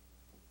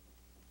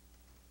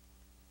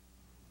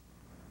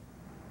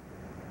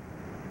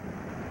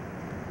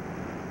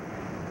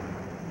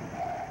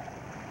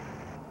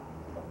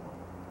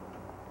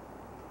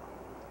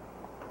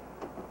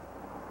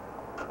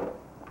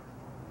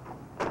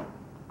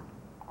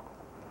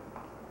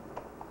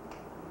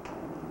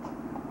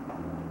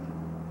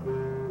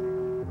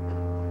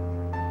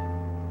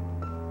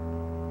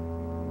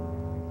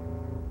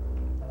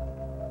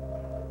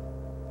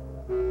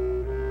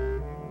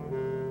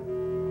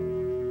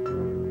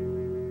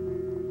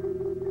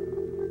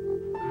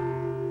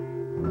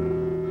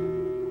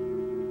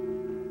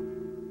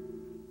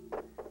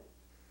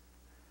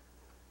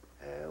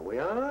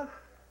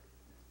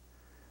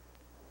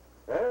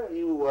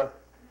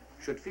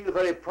 Should feel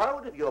very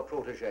proud of your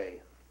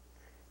protege.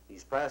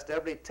 He's passed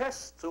every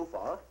test so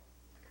far.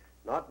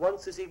 Not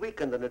once has he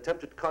weakened in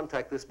attempted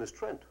contact with Miss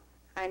Trent.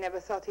 I never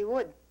thought he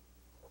would.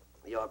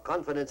 Your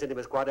confidence in him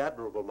is quite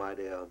admirable, my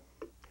dear.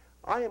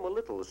 I am a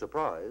little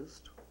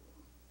surprised.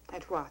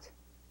 At what?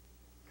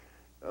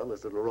 Well,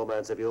 this little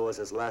romance of yours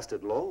has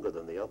lasted longer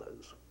than the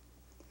others.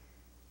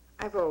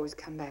 I've always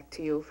come back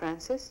to you,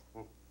 Francis.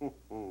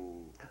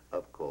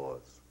 Of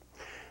course.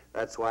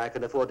 That's why I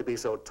can afford to be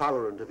so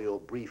tolerant of your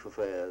brief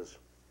affairs.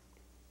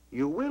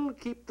 You will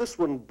keep this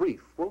one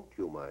brief, won't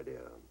you, my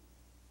dear?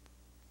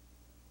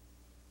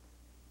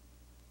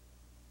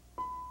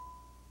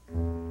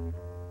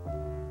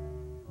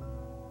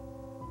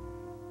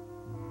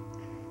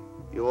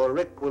 Your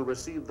Rick will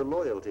receive the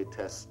loyalty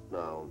test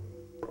now.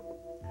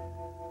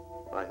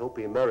 I hope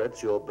he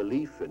merits your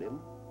belief in him.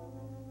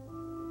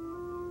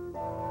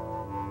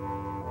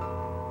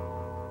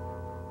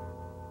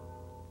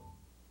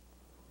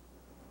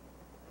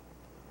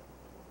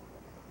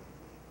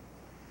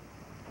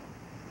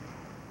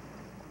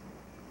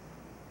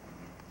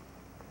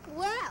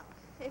 Well,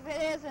 if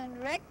it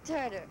isn't Rick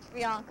Turner,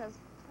 Bianca's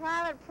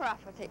private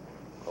property.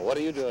 Well, what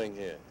are you doing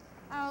here?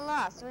 I'm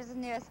lost. Where's the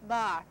nearest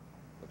bar?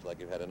 Looks like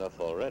you've had enough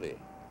already.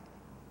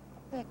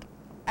 Rick,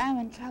 I'm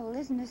in trouble.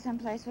 Isn't there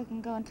someplace we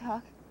can go and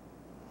talk?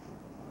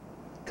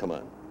 Come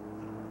on.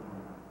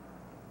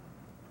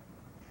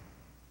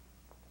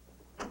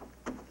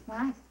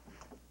 Nice.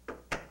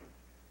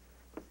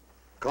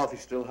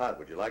 Coffee's still hot.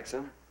 Would you like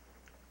some?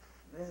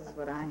 This is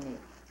what I need.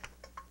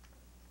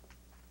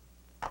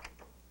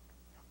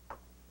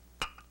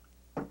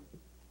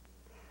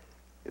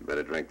 You'd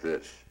better drink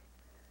this.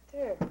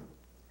 Sure.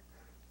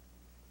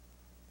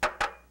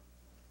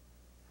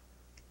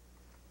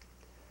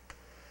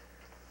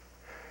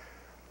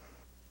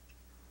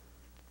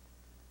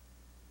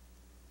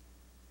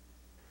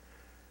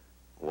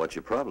 What's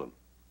your problem?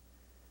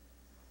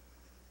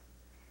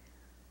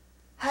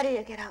 How do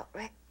you get out,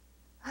 Rick?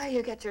 How do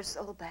you get your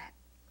soul back?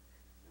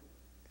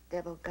 The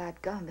devil god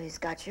Gamba's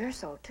got your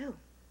soul, too.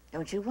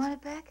 Don't you want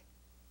it back?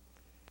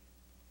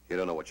 You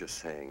don't know what you're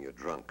saying. You're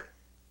drunk.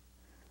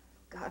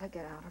 Gotta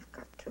get out. I've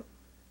got to.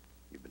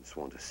 You've been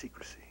sworn to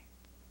secrecy.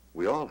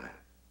 We all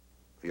have.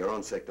 For your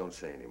own sake, don't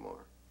say any more.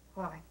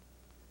 Why?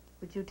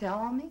 Would you tell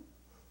on me?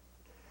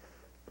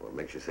 What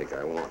makes you think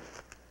I won't?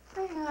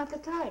 You're not the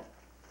type.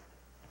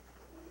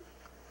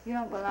 You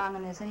don't belong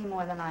in this any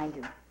more than I do.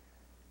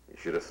 You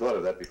should have thought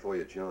of that before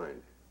you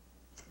joined.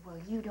 Well,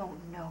 you don't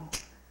know.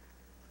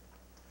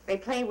 They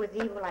play with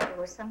evil like it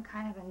was some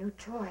kind of a new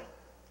toy.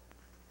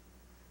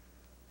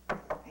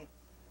 They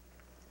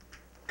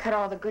cut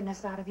all the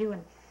goodness out of you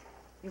and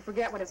You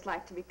forget what it's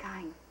like to be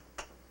kind.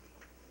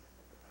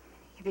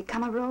 you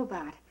become a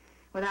robot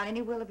without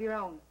any will of your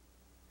own.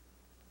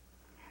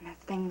 And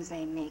the things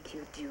they make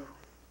you do.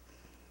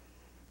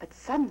 But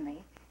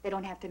suddenly, they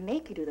don't have to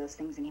make you do those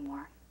things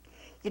anymore.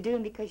 You do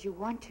them because you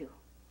want to.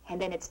 And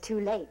then it's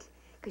too late,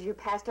 because you're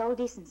past all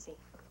decency.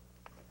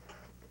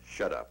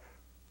 Shut up.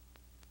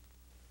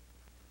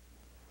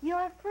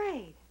 You're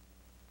afraid.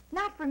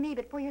 Not for me,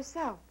 but for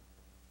yourself.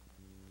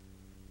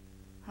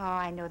 Oh,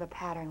 I know the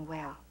pattern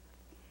well.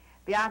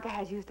 Bianca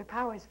has used her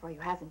powers for you,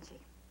 hasn't she?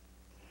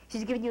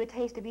 She's given you a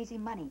taste of easy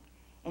money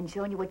and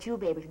shown you what you'll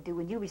be able to do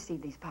when you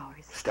receive these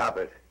powers. Stop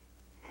it.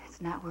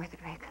 It's not worth it,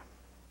 Rick.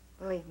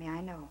 Believe me,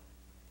 I know.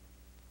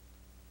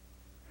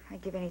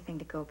 I'd give anything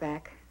to go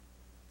back,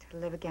 to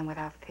live again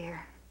without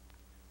fear.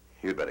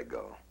 You'd better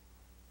go.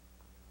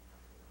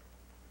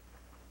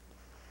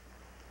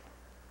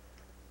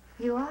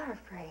 You are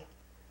afraid.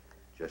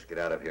 Just get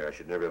out of here. I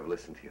should never have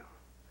listened to you.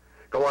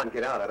 Go on,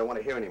 get out. I don't want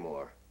to hear any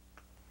more.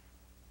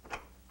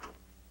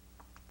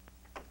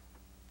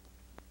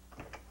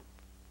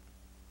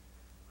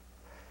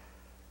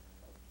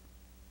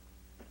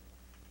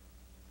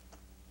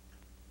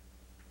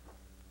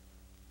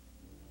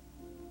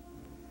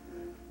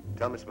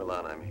 Tell Miss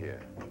Milan I'm here.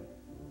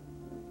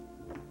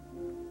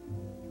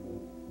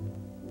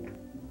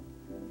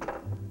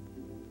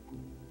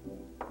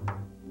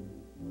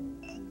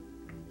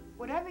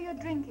 Whatever you're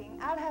drinking,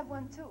 I'll have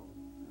one too.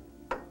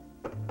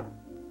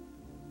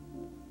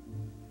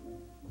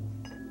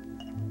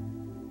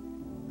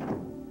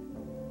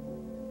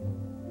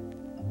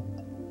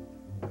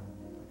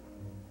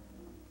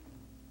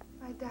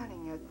 My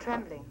darling, you're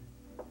trembling.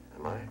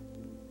 Am I?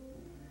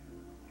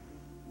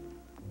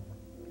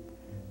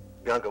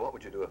 Bianca, what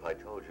would you do if I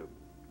told you?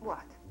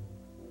 What?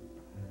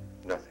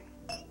 Nothing.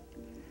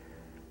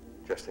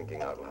 Just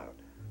thinking out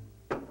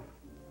loud.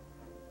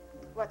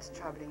 What's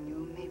troubling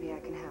you? Maybe I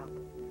can help.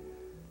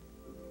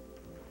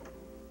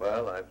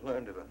 Well, I've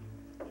learned of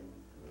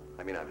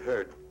I've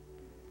heard.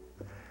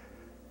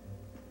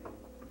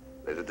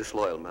 There's a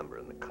disloyal member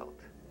in the cult.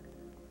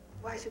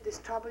 Why should this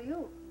trouble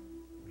you?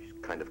 She's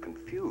kind of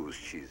confused.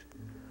 She's...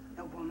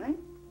 A woman?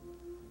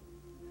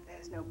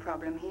 There's no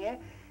problem here.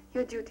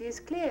 Your duty is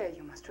clear.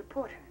 You must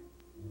report her.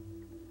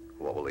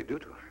 What will they do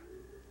to her?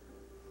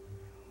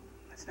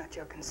 That's not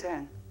your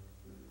concern.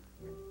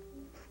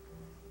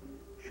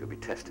 She'll be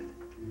tested.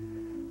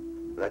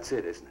 That's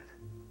it, isn't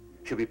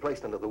it? She'll be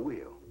placed under the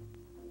wheel.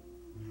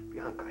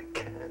 Bianca, I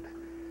can't.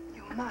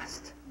 You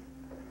must.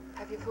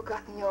 Have you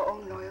forgotten your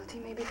own loyalty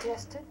may be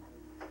tested?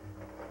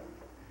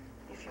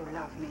 If you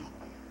love me,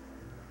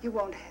 you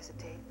won't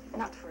hesitate.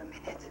 Not for a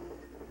minute.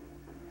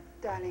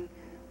 Darling,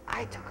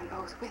 I took an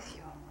oath with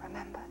you,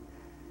 remember?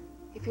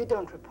 If you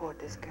don't report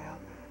this girl,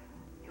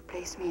 you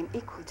place me in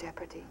equal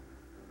jeopardy.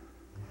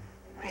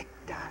 Rick,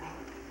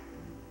 darling,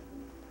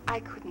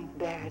 I couldn't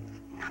bear it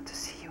not to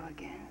see you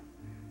again.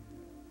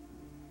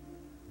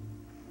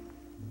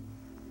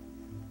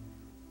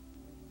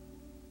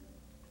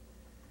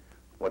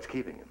 What's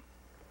keeping him?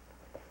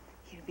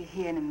 He'll be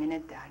here in a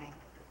minute, darling.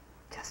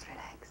 Just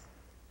relax.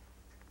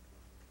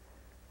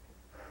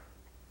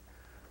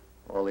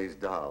 All these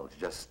dolls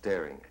just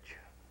staring at you.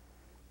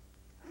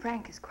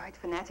 Frank is quite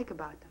fanatic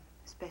about them,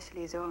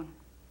 especially his own.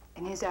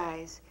 In his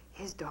eyes,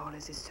 his doll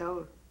is his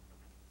soul.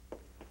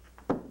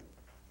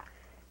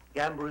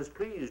 Gamba is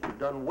pleased. You've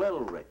done well,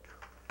 Rick.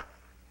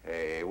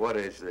 Hey, what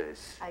is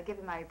this? I give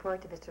him my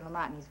report to Mr.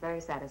 Lamont, and he's very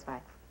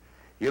satisfied.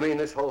 You mean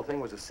this whole thing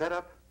was a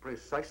setup?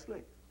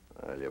 Precisely.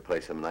 Well, you play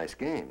some nice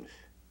games.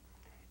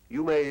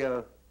 You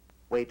may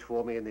wait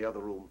for me in the other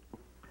room.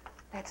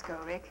 Let's go,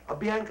 Rick.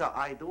 Bianca,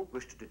 I don't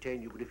wish to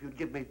detain you, but if you'd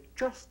give me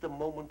just a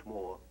moment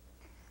more.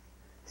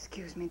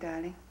 Excuse me,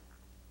 darling.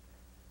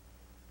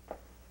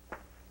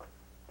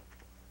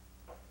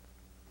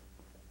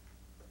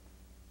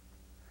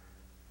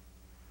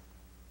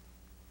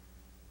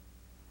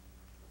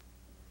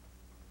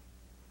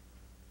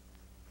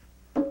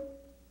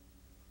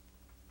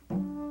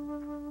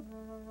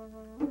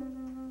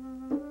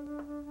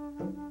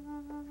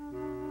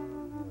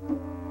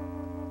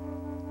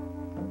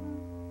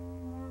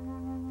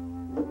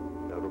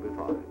 That'll be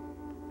fine.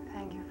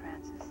 Thank you,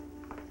 Francis.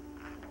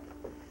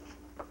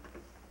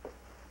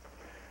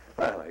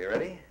 Well, are you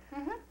ready?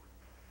 Mm-hmm.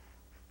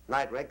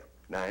 Night, Rick.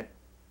 Night.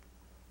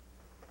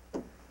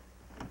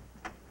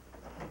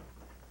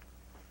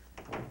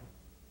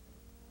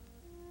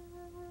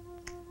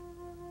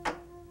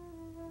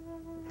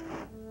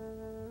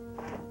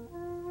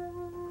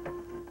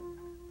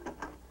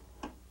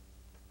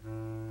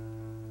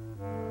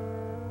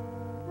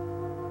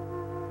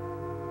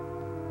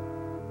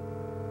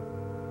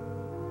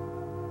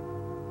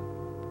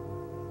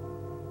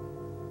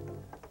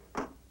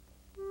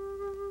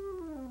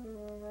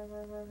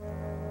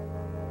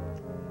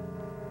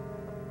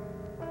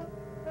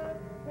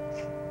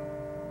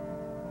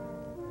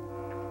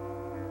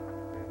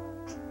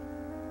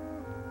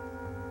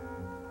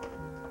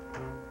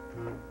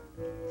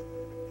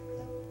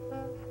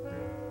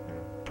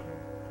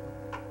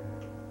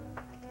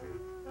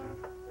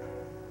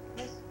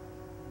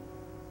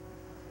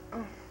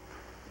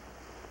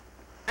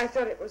 I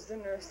thought it was the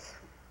nurse.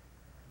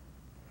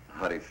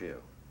 How do you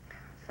feel?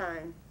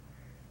 Fine.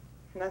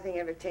 Nothing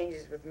ever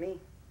changes with me.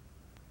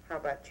 How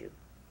about you?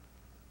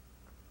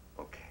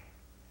 Okay.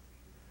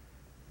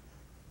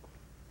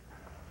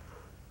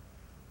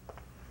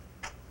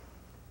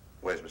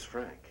 Where's Miss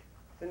Frank?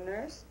 The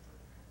nurse?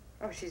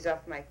 Oh, she's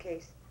off my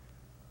case.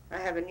 I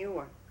have a new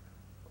one.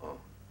 Oh.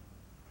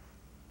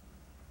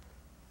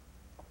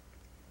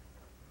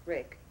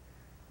 Rick.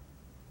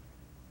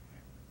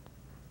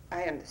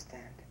 I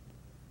understand.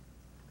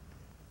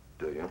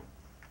 Do you?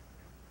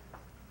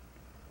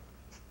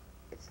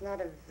 It's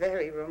not a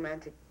very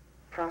romantic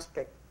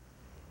prospect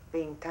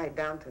being tied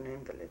down to an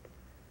invalid.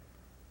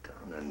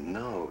 Donna,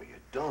 no, you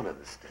don't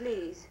understand.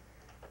 Please.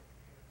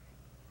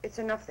 It's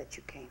enough that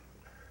you came.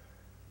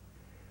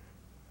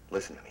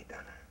 Listen to me,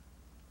 Donna.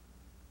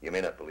 You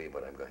may not believe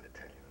what I'm going to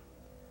tell you,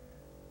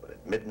 but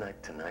at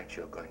midnight tonight,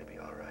 you're going to be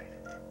all right.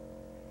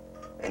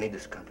 Any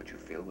discomfort you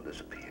feel will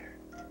disappear.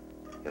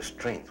 Your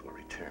strength will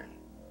return.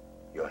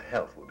 Your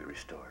health will be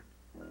restored.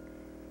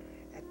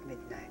 At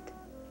midnight.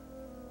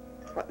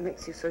 What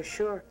makes you so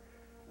sure?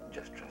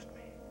 Just trust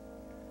me.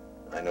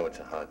 I know it's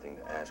a hard thing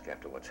to ask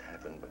after what's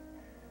happened, but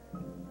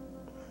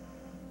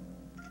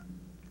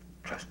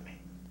trust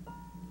me.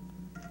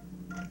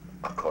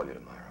 I'll call you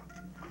tomorrow.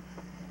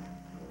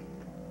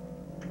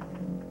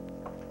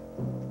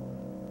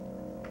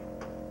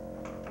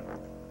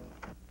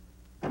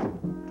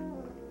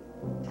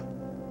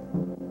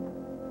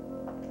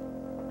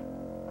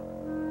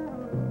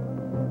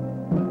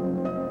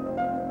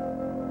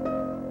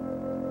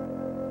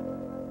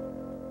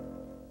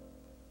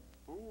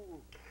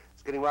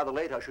 It's getting rather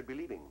late. I should be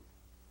leaving.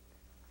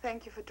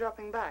 Thank you for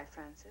dropping by,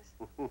 Francis.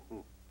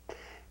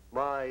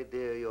 My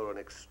dear, you're an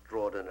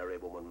extraordinary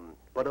woman,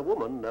 but a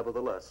woman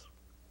nevertheless.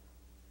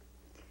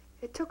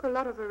 It took a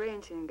lot of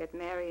arranging to get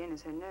Mary in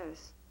as her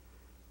nurse.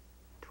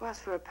 It was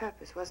for a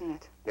purpose, wasn't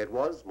it? It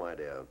was, my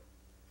dear.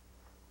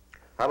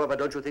 However,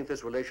 don't you think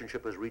this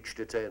relationship has reached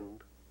its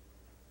end?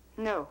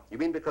 No. You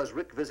mean because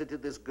Rick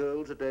visited this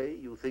girl today,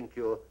 you think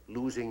you're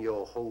losing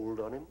your hold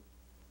on him?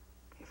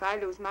 If I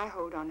lose my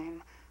hold on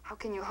him, how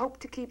can you hope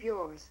to keep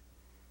yours?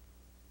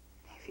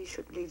 If he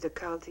should leave the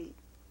cult, he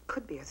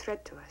could be a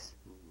threat to us.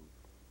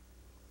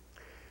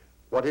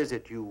 What is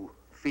it you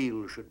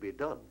feel should be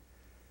done?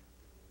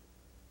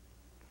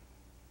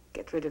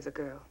 Get rid of the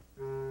girl.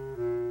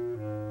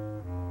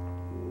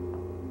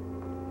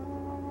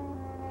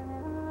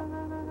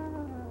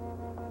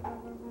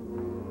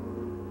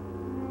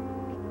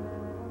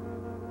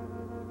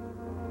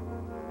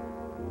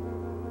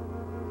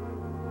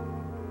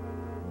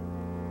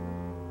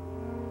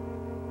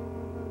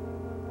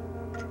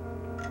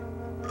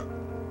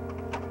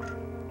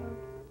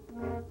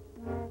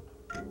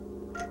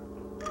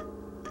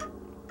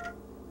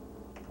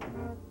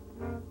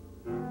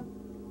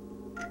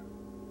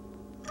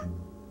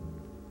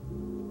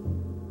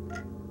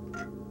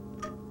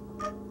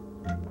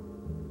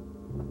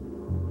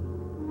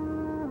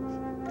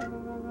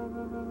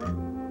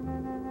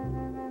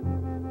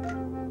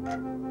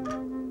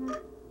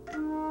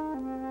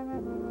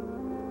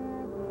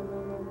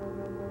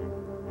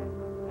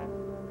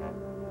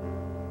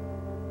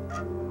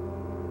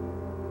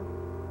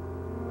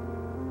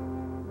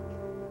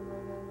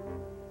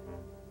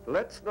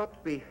 Let's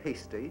not be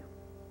hasty.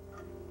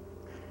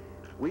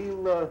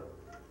 We'll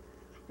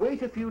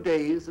wait a few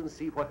days and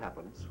see what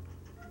happens.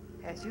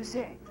 As you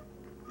say.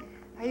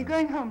 Are you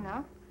going home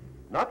now?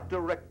 Not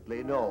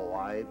directly, no.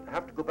 I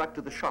have to go back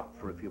to the shop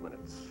for a few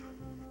minutes.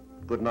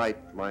 Good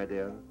night, my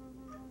dear.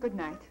 Good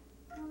night.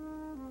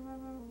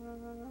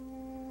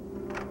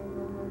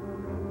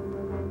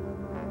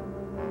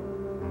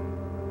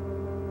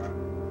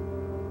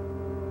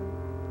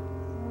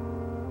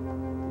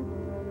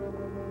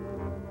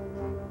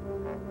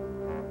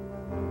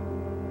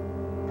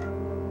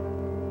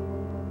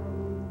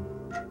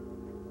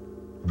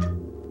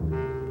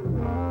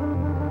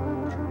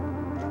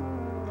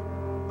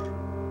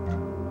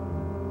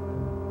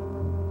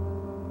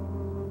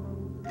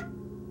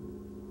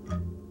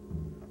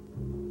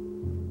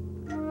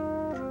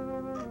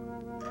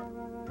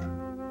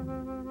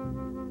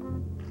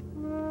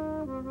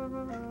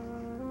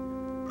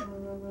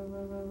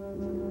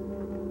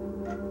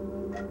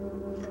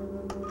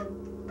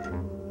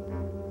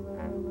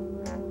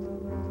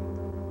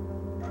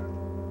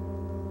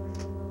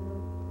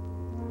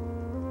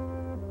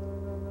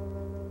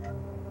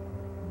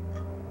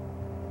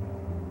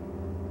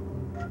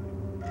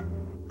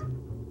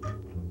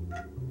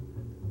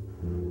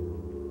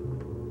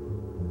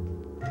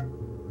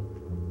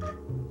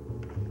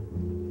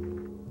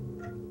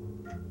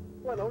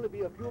 Well, only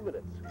be a few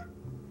minutes.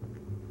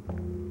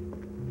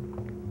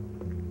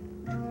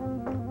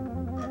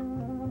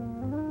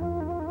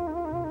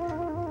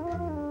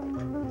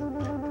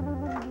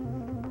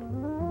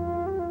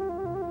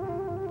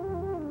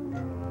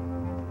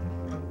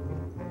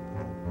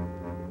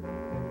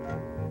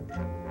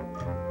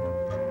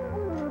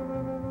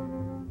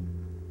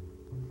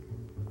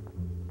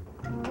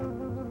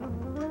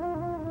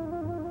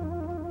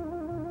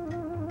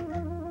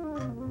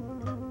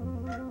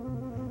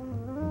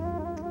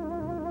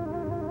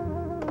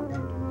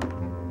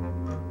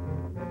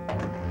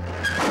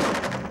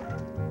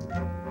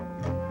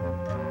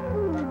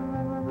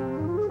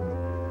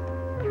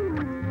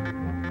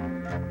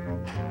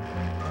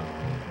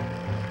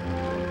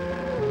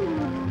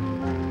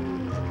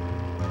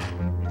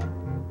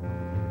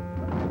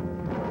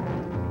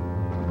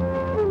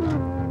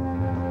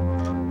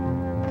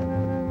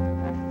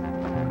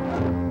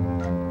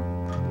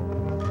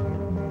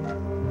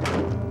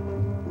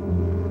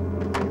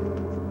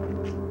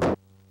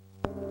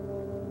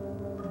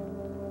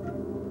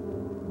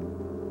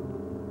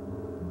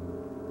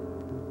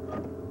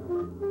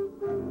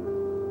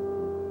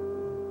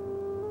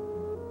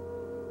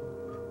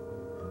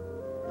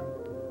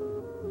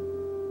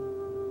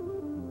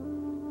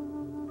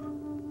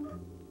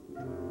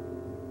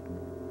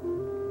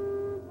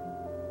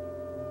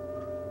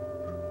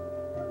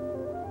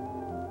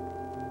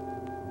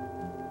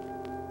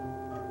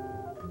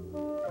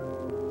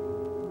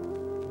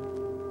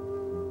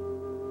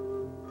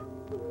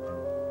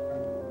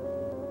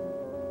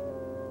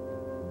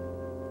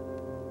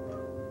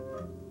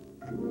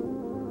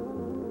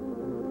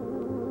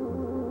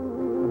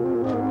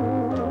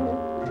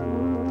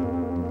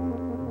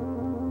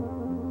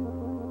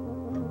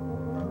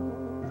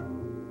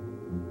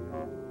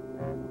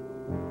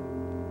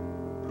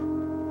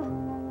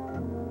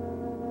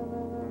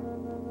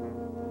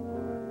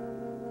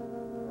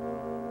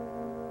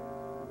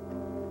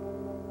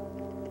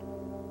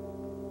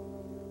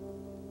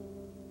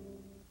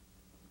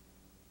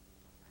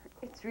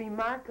 It's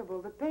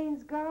remarkable. The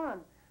pain's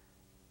gone.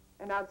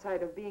 And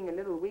outside of being a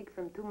little weak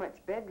from too much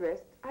bed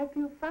rest, I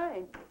feel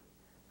fine.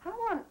 How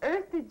on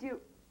earth did you...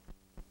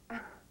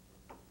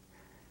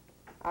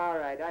 All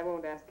right, I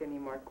won't ask any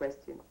more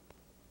questions.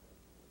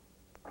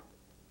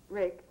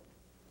 Rick,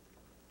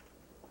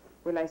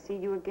 will I see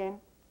you again?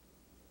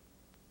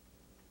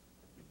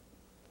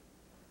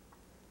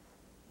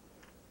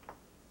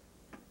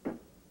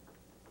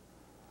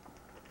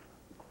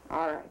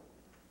 All right.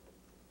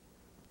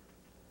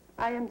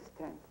 I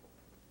understand.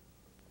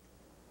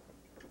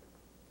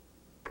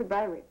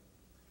 Goodbye, Rick.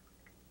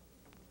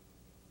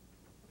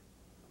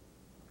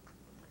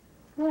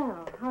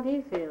 Well, how do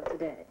you feel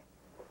today?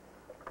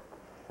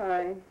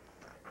 Fine.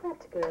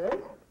 That's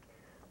good.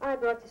 I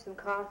brought you some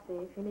coffee.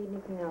 If you need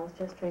anything else,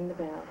 just ring the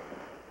bell.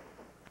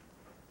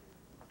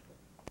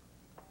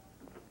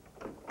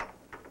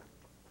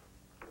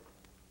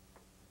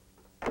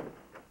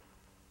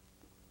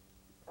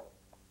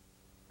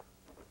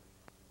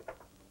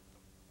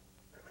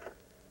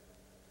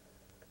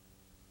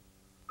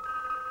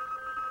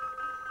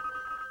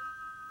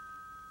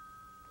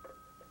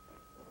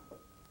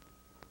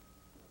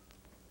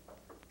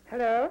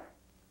 Hello?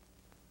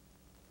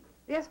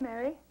 Yes,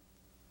 Mary?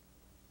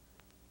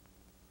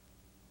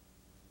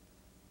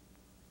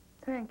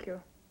 Thank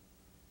you.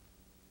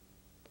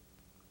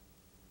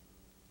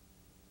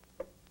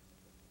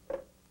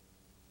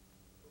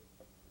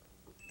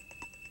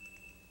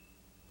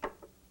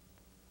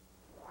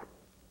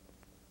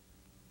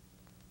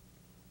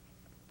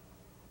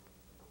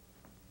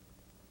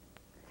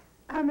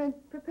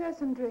 Prepare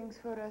some drinks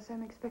for us.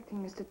 I'm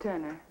expecting Mr.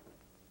 Turner.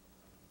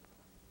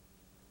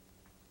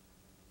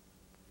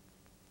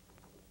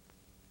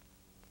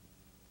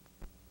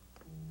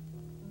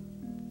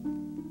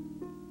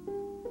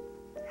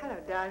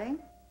 darling?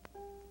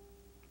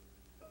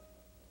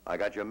 I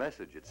got your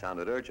message. It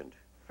sounded urgent.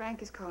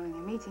 Frank is calling a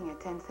meeting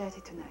at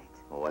 10:30 tonight.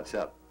 Well, what's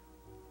up?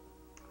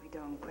 We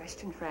don't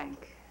question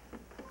Frank.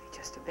 We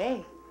just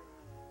obey.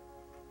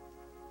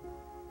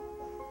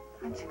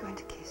 Aren't you going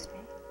to kiss me?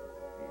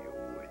 You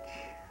witch.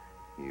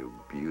 You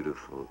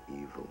beautiful,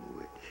 evil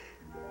witch.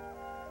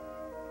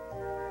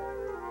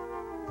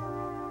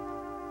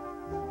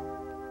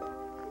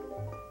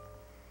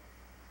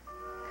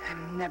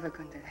 I'm never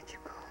going to let you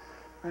go.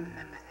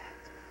 Remember that.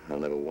 I'll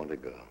never want to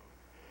go.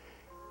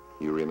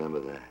 You remember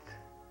that.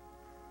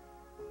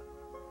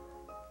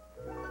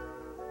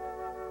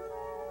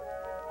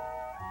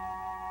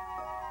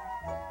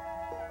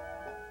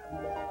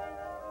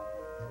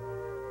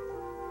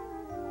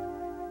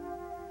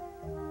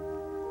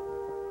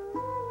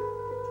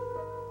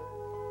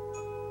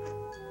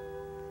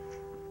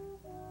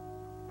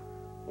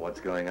 What's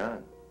going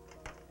on?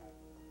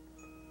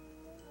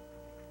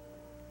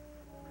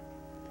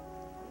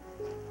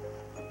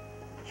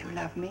 You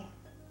love me?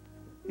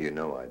 You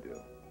know I do.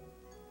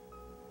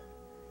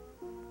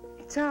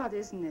 It's odd,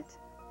 isn't it?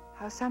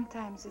 How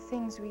sometimes the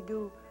things we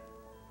do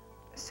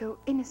so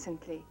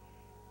innocently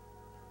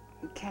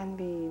can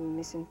be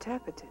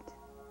misinterpreted.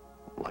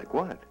 Like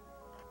what?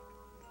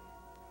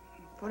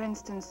 For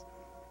instance,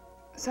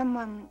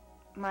 someone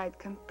might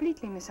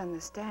completely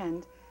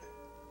misunderstand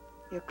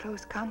your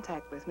close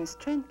contact with Miss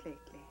Trent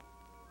lately.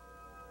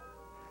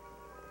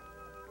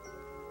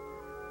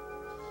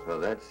 So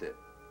that's it.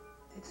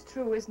 It's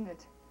true, isn't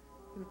it?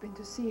 You've been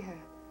to see her.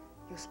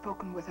 You've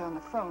spoken with her on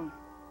the phone.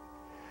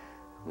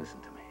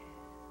 Listen to me.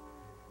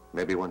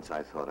 Maybe once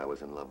I thought I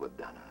was in love with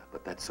Donna,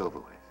 but that's over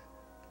with.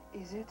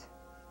 Is it?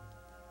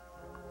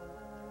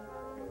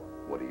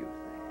 What do you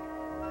think?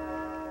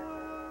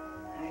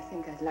 I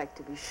think I'd like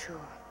to be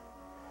sure.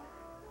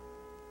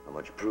 How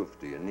much proof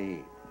do you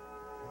need?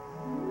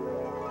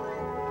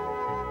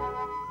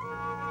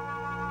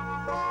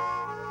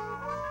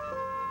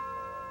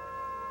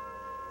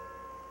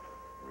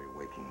 Every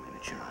waking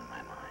minute you're on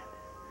my mind.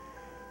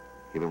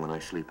 Even when I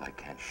sleep, I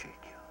can't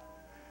shake you.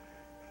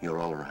 You're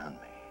all around me.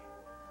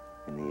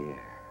 In the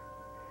air,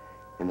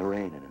 in the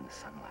rain and in the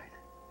sunlight.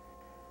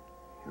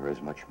 You're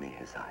as much me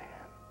as I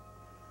am.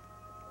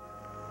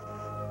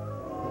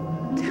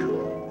 Tell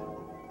me.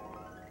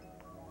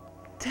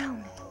 Tell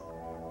me.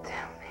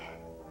 Tell me.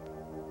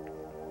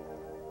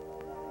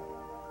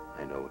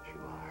 I know what you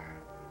are.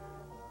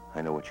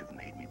 I know what you've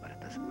made me, but it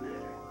doesn't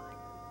matter.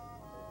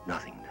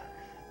 Nothing does.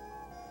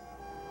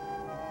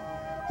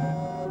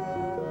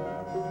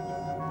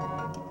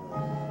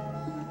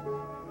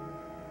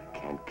 I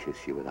can't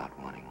kiss you without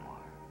wanting more.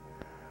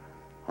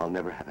 I'll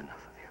never have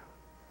enough of you.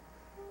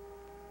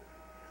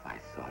 If I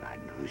thought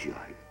I'd lose you,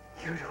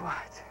 You'd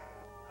what?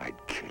 I'd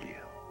kill you.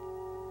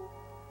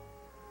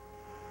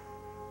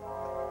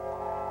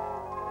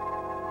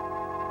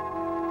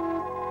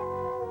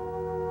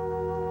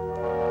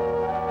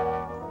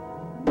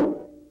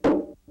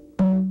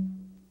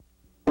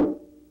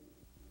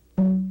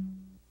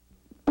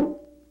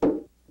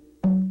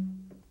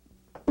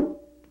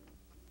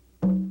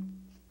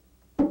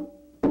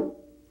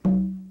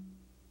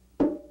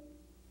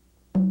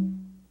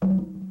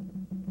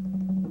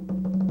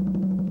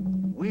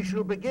 We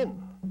shall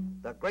begin.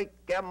 The great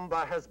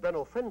Gamba has been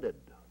offended.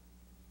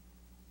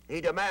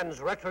 He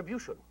demands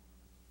retribution.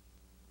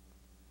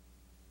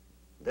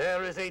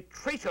 There is a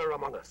traitor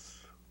among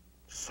us.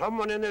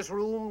 Someone in this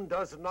room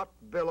does not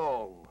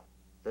belong.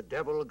 The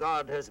devil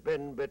god has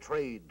been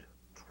betrayed.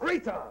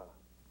 Traitor!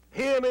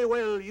 Hear me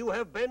well, you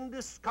have been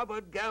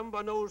discovered.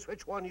 Gamba knows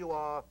which one you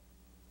are.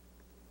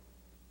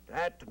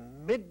 At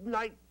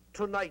midnight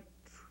tonight,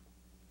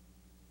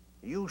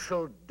 you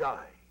shall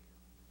die.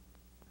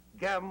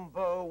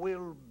 Gamba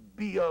will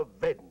be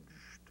avenged.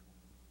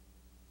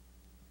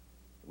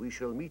 We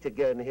shall meet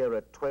again here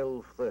at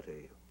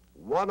 12:30.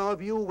 One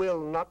of you will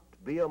not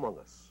be among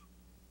us.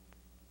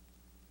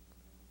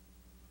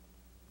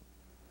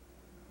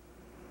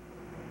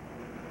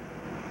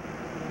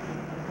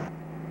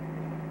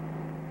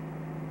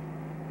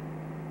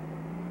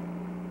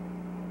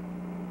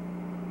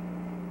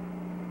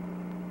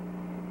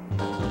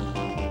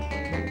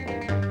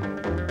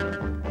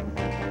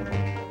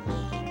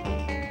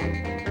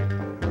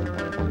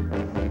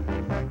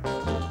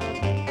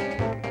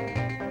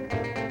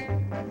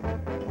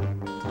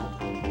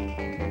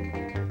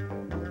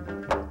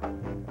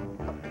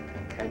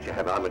 Can't you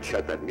have Ahmed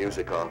shut that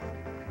music off?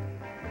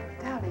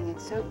 Darling,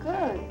 it's so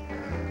good.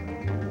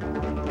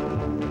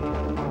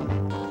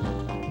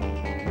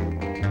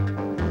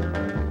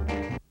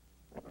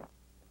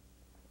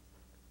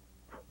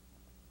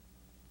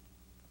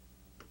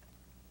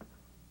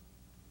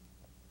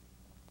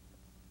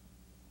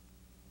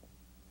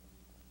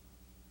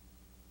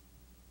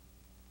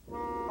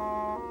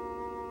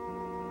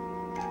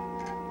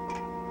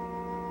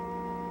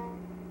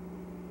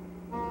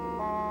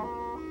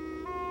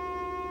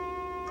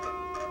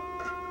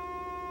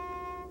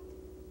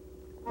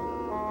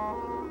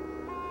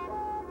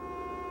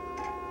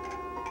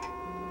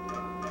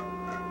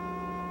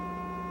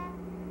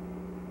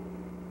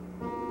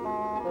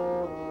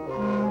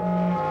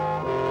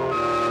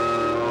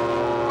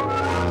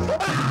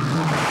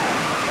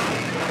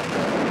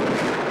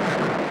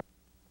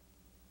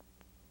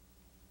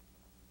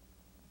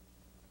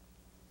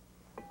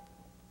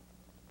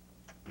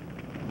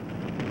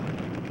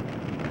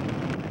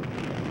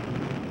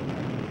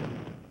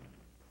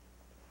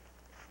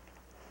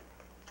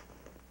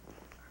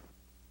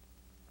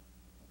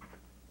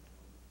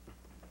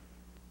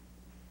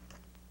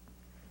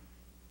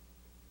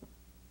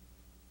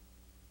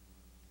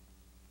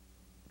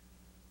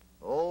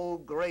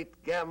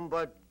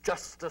 Gamba,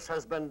 justice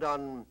has been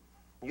done.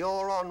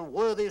 Your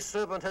unworthy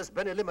servant has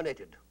been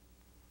eliminated.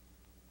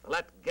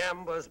 Let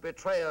Gamba's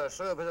betrayer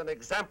serve as an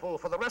example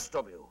for the rest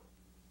of you.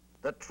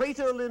 The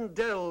traitor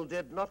Lindell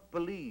did not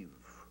believe.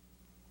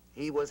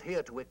 He was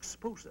here to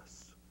expose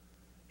us.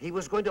 He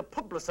was going to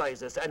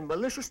publicize us and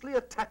maliciously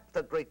attack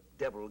the great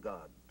devil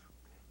god.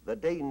 The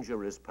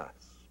danger is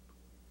past.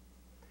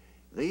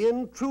 The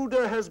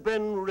intruder has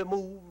been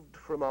removed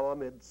from our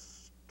midst.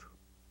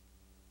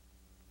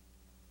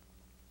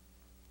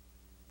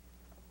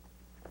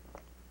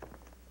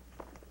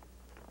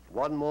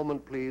 One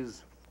moment,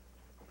 please.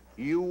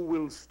 You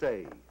will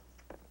stay.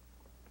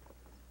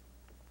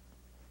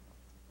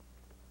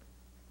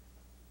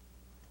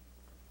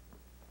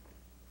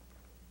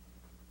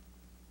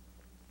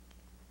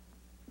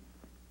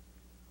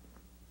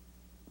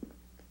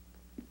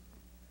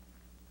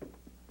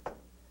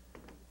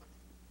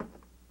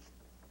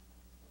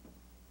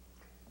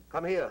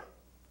 Come here.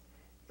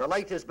 The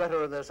light is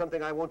better and there's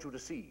something I want you to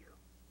see.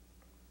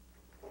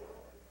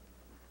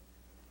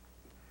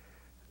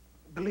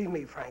 Believe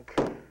me,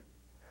 Francis,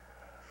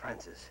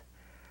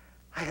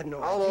 I had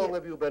no How idea. long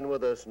have you been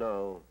with us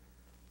now?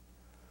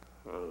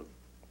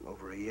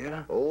 Over a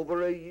year.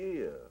 Over a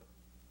year.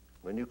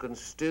 When you can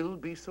still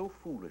be so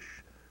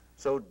foolish,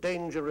 so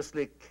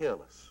dangerously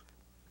careless.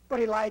 But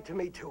he lied to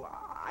me, too.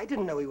 I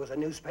didn't know he was a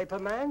newspaper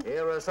man.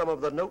 Here are some of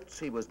the notes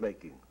he was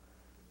making.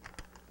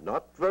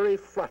 Not very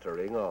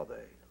flattering, are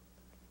they?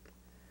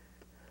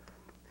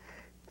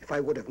 If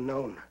I would have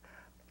known,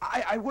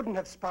 I wouldn't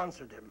have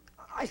sponsored him.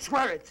 I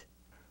swear it.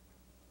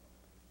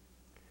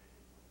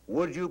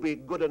 Would you be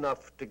good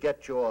enough to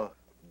get your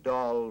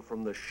doll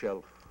from the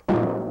shelf?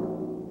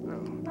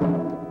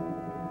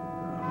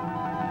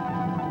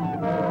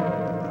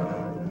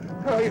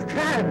 Oh, you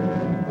can't.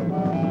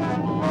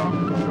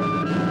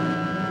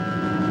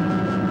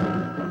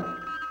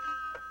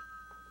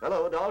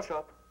 Hello, doll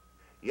shop.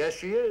 Yes,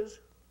 she is.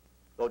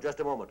 Oh, just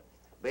a moment.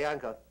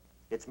 Bianca,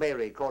 it's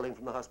Mary calling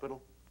from the hospital.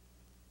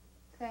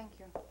 Thank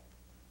you.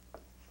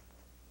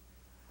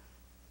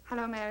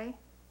 Hello, Mary.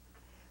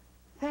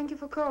 Thank you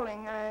for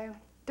calling. I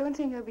don't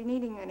think I'll be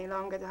needing you any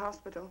longer at the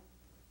hospital.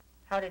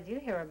 How did you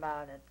hear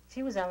about it?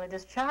 She was only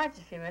discharged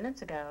a few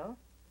minutes ago.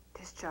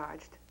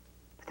 Discharged?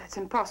 But that's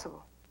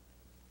impossible.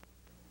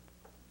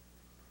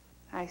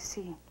 I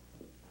see.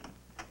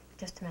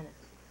 Just a minute.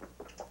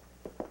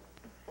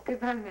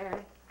 Goodbye,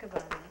 Mary.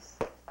 Goodbye, Miss.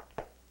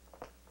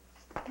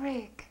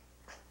 Rick.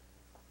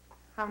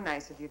 How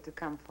nice of you to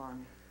come for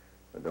me.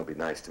 Well, don't be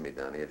nice to me,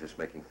 Donnie. You're just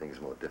making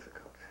things more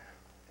difficult.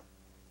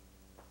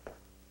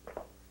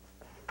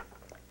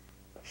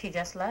 She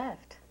just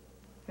left.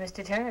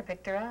 Mr. Turner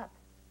picked her up.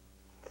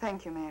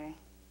 Thank you, Mary.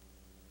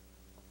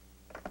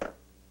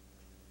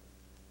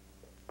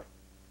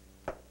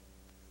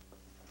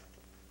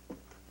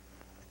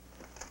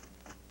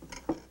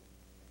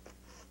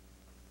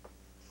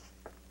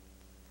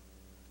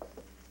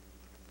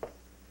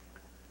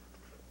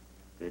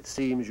 It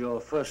seems your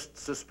first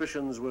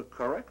suspicions were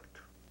correct.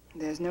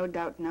 There's no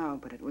doubt now,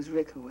 but it was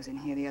Rick who was in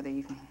here the other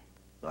evening.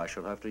 I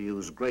shall have to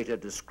use greater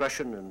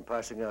discretion in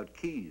passing out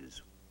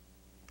keys.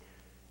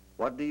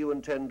 What do you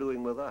intend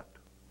doing with that?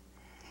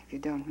 If you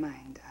don't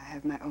mind, I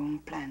have my own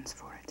plans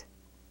for it.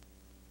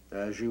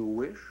 As you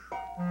wish.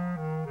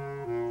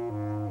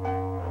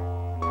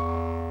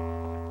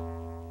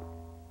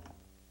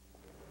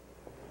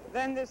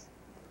 Then this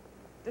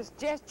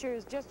gesture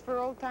is just for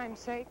old time's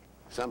sake?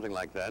 Something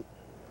like that.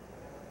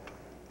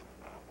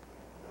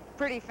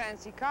 Pretty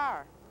fancy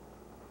car.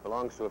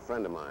 Belongs to a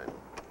friend of mine.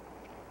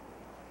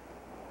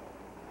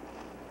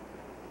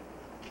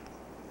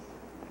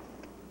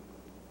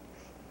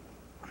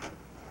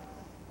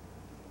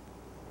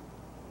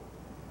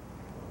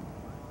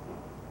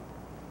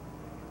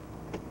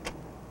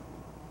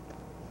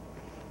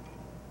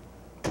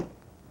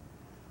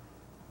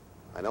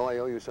 I know I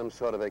owe you some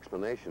sort of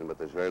explanation, but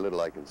there's very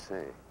little I can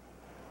say.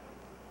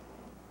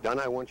 Dunn,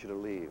 I want you to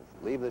leave.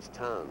 Leave this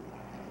town.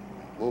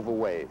 Move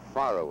away,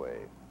 far away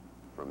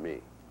from me.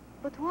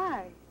 But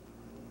why?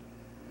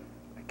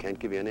 I can't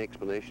give you any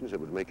explanations that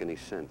would make any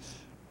sense.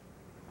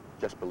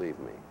 Just believe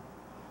me.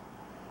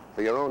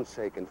 For your own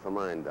sake and for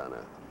mine,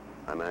 Donna,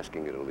 I'm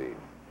asking you to leave.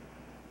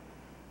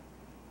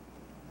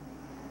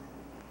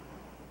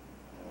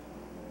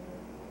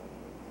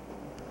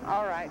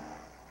 All right.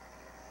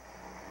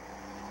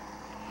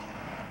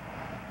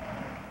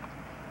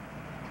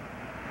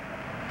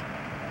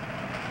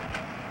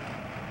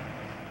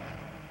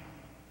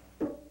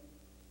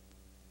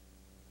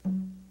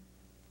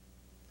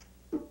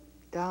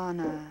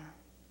 Donna.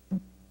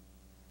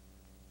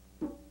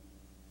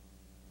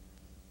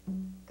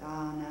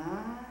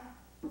 Donna.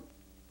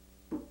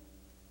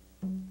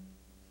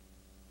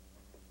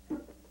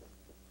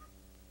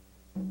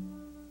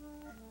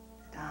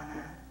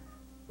 Donna.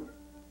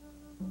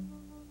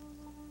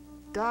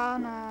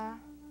 Donna.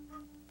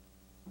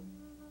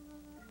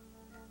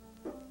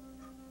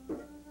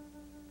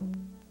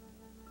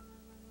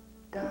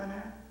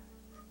 Donna.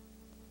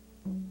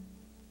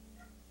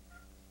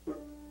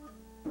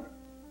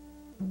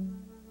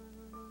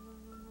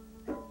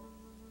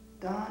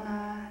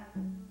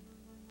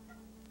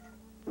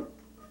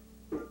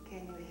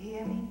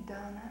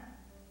 Donna?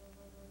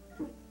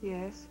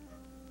 Yes?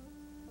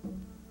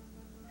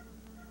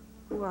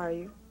 Who are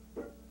you?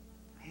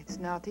 It's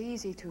not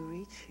easy to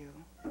reach you,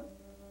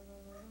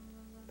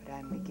 but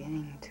I'm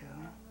beginning to.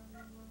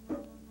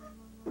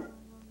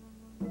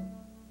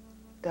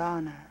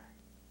 Donna.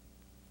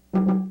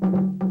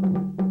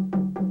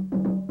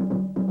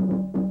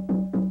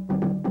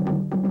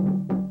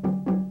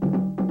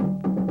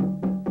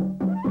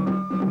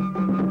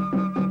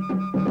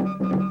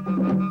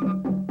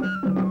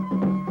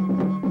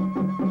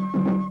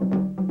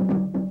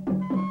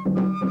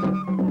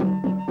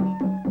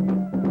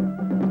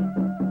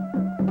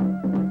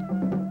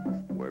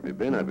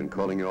 I've been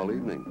calling you all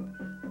evening.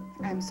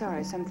 I'm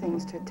sorry, some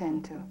things to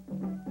attend to.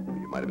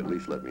 You might have at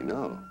least let me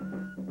know.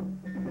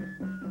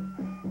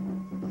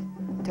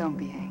 Don't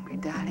be angry,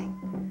 darling.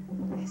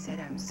 I said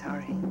I'm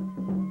sorry.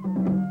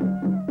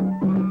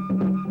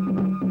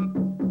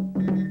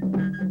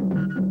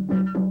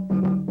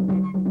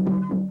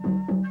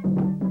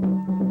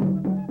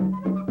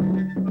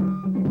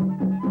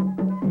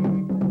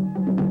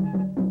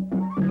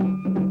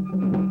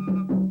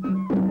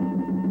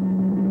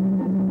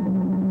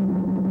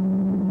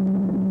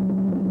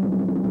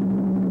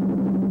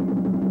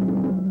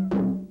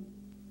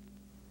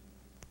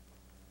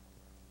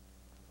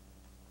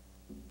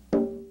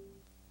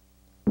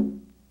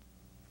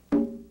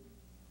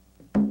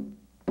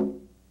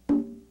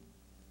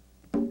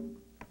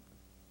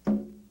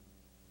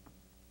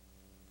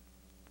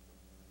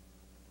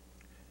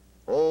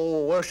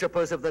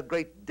 Worshippers of the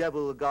great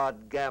devil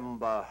god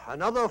Gamba,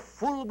 another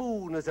full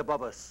moon is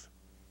above us.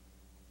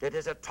 It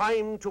is a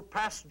time to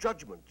pass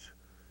judgment,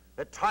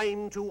 a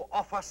time to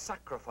offer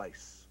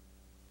sacrifice,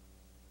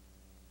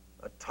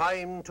 a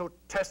time to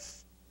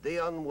test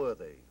the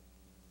unworthy.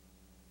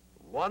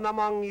 One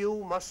among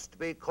you must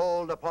be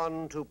called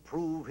upon to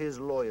prove his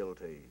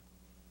loyalty,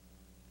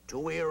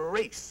 to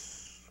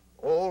erase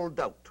all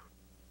doubt.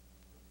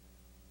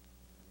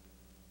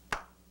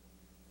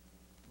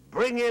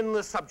 Bring in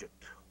the subject.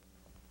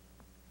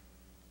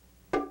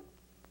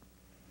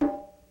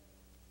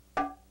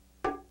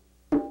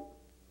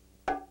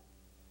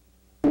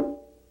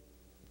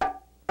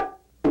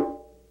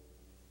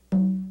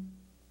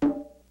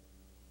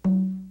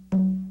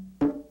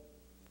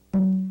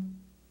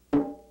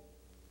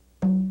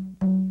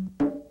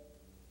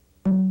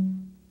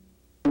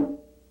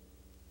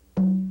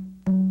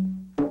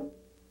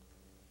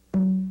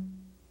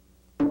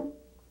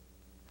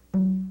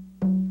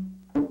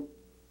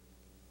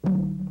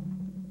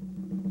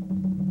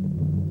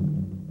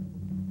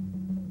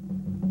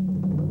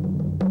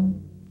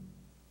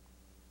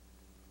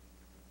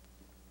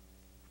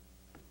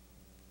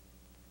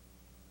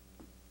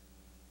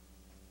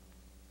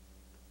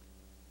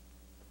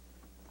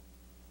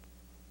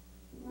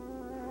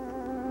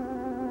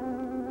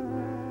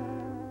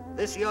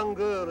 This young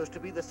girl is to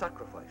be the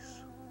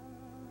sacrifice.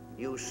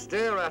 You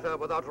stare at her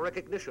without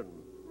recognition,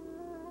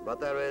 but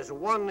there is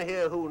one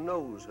here who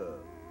knows her.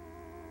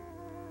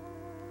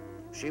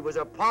 She was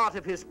a part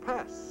of his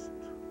past,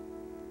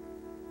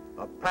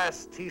 a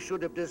past he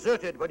should have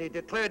deserted when he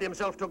declared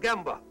himself to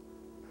Gamba.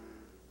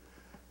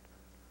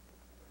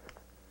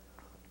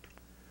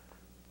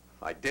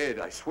 I did,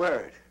 I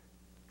swear it.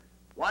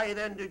 Why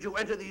then did you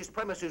enter these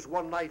premises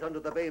one night under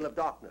the veil of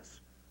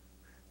darkness?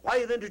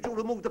 Why then did you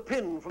remove the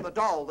pin from the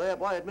doll,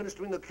 thereby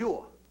administering the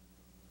cure?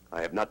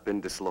 I have not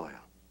been disloyal.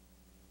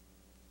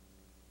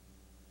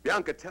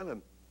 Bianca, tell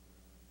him.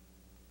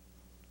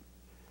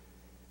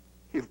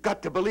 You've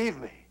got to believe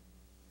me.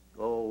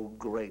 Oh,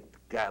 great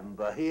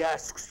Gamba, he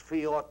asks for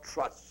your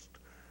trust.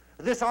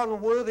 This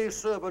unworthy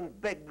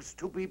servant begs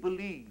to be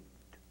believed.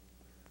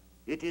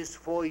 It is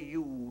for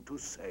you to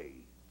say.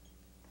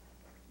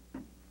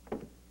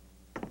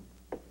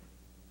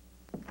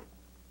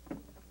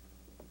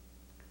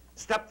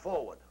 Step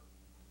forward.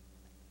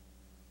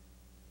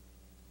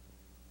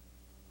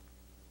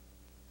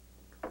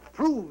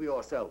 Prove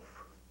yourself.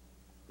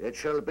 It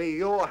shall be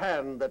your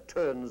hand that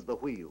turns the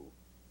wheel.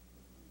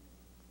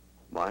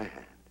 My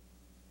hand?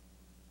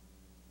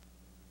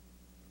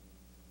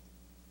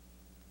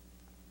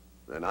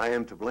 Then I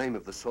am to blame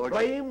if the sword...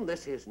 Blame?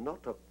 This is not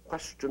a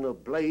question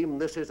of blame.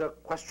 This is a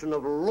question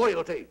of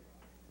loyalty.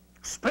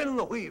 Spin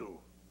the wheel.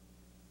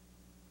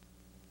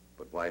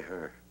 But why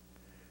her?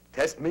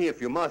 Test me if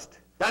you must.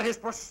 That is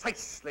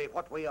precisely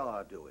what we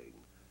are doing.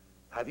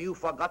 Have you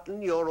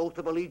forgotten your oath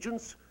of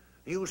allegiance?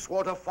 You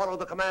swore to follow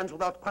the commands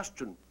without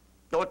question,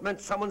 though it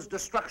meant someone's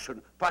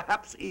destruction,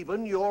 perhaps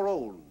even your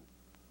own.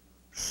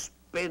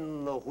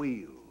 Spin the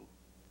wheel.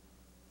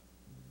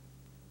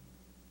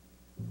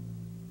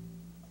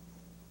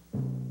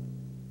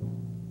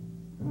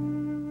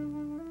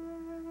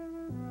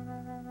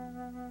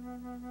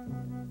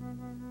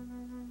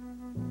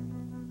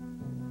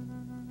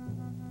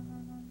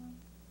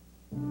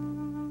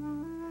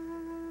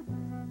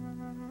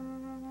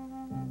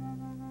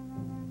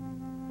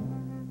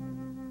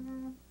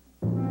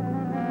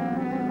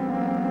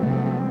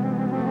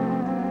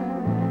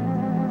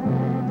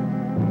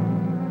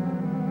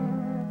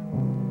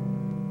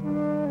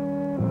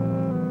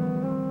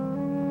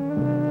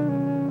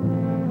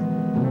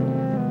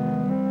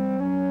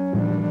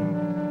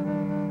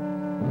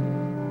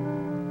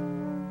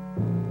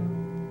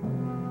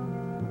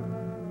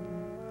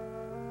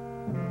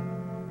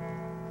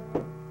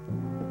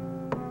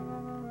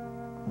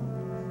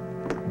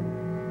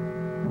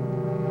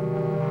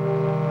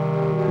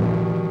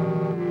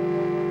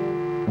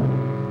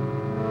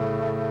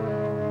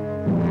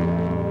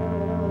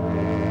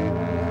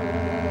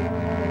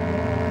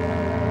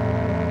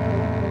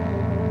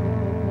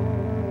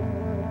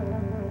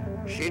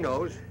 She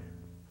knows.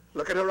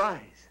 Look at her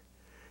eyes.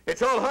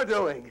 It's all her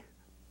doing.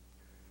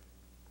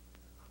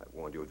 I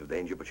warned you of the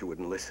danger, but you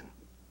wouldn't listen.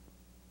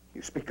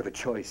 You speak of a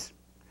choice.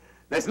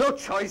 There's no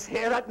choice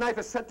here. That knife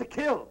is set to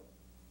kill.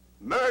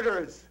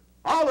 Murderers,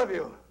 all of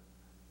you.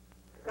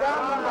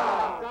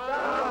 Gamba!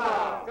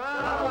 Gamba!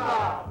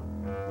 Gamba!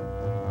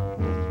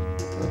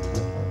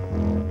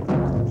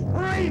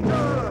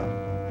 Traitor!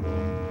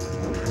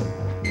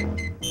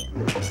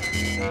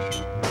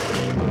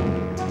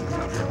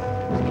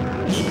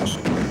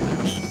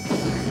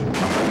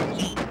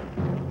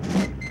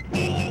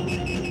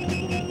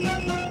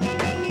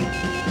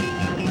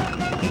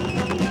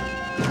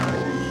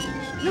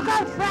 Look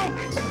out, Frank!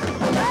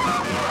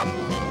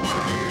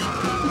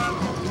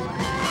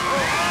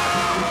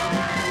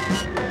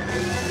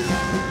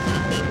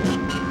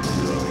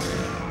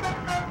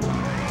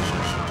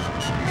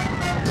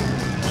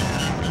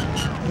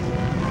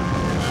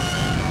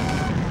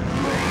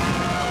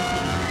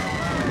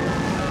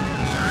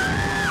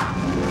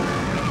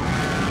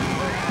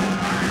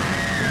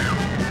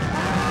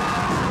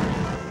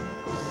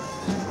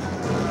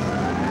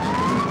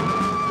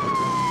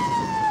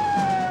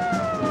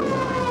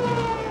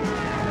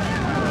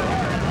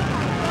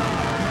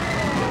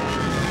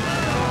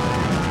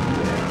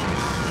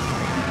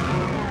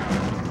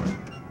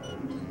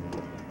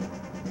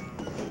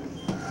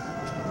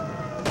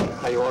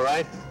 Are you all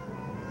right?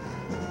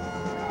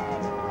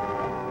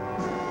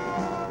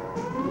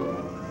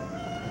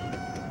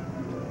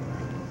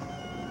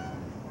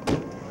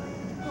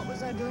 What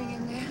was I doing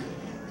in there?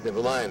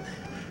 Never mind.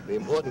 The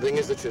important thing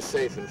is that you're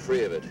safe and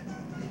free of it.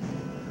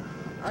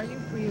 Are you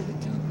free of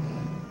it, too?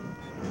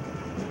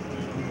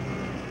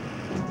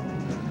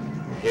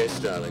 Yes,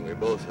 darling, we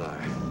both are.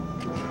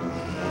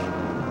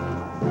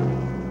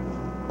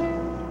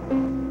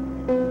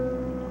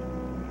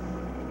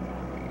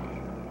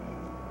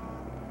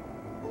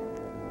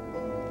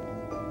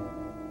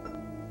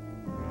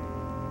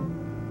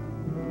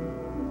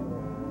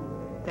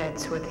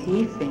 That's what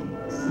he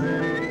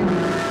thinks.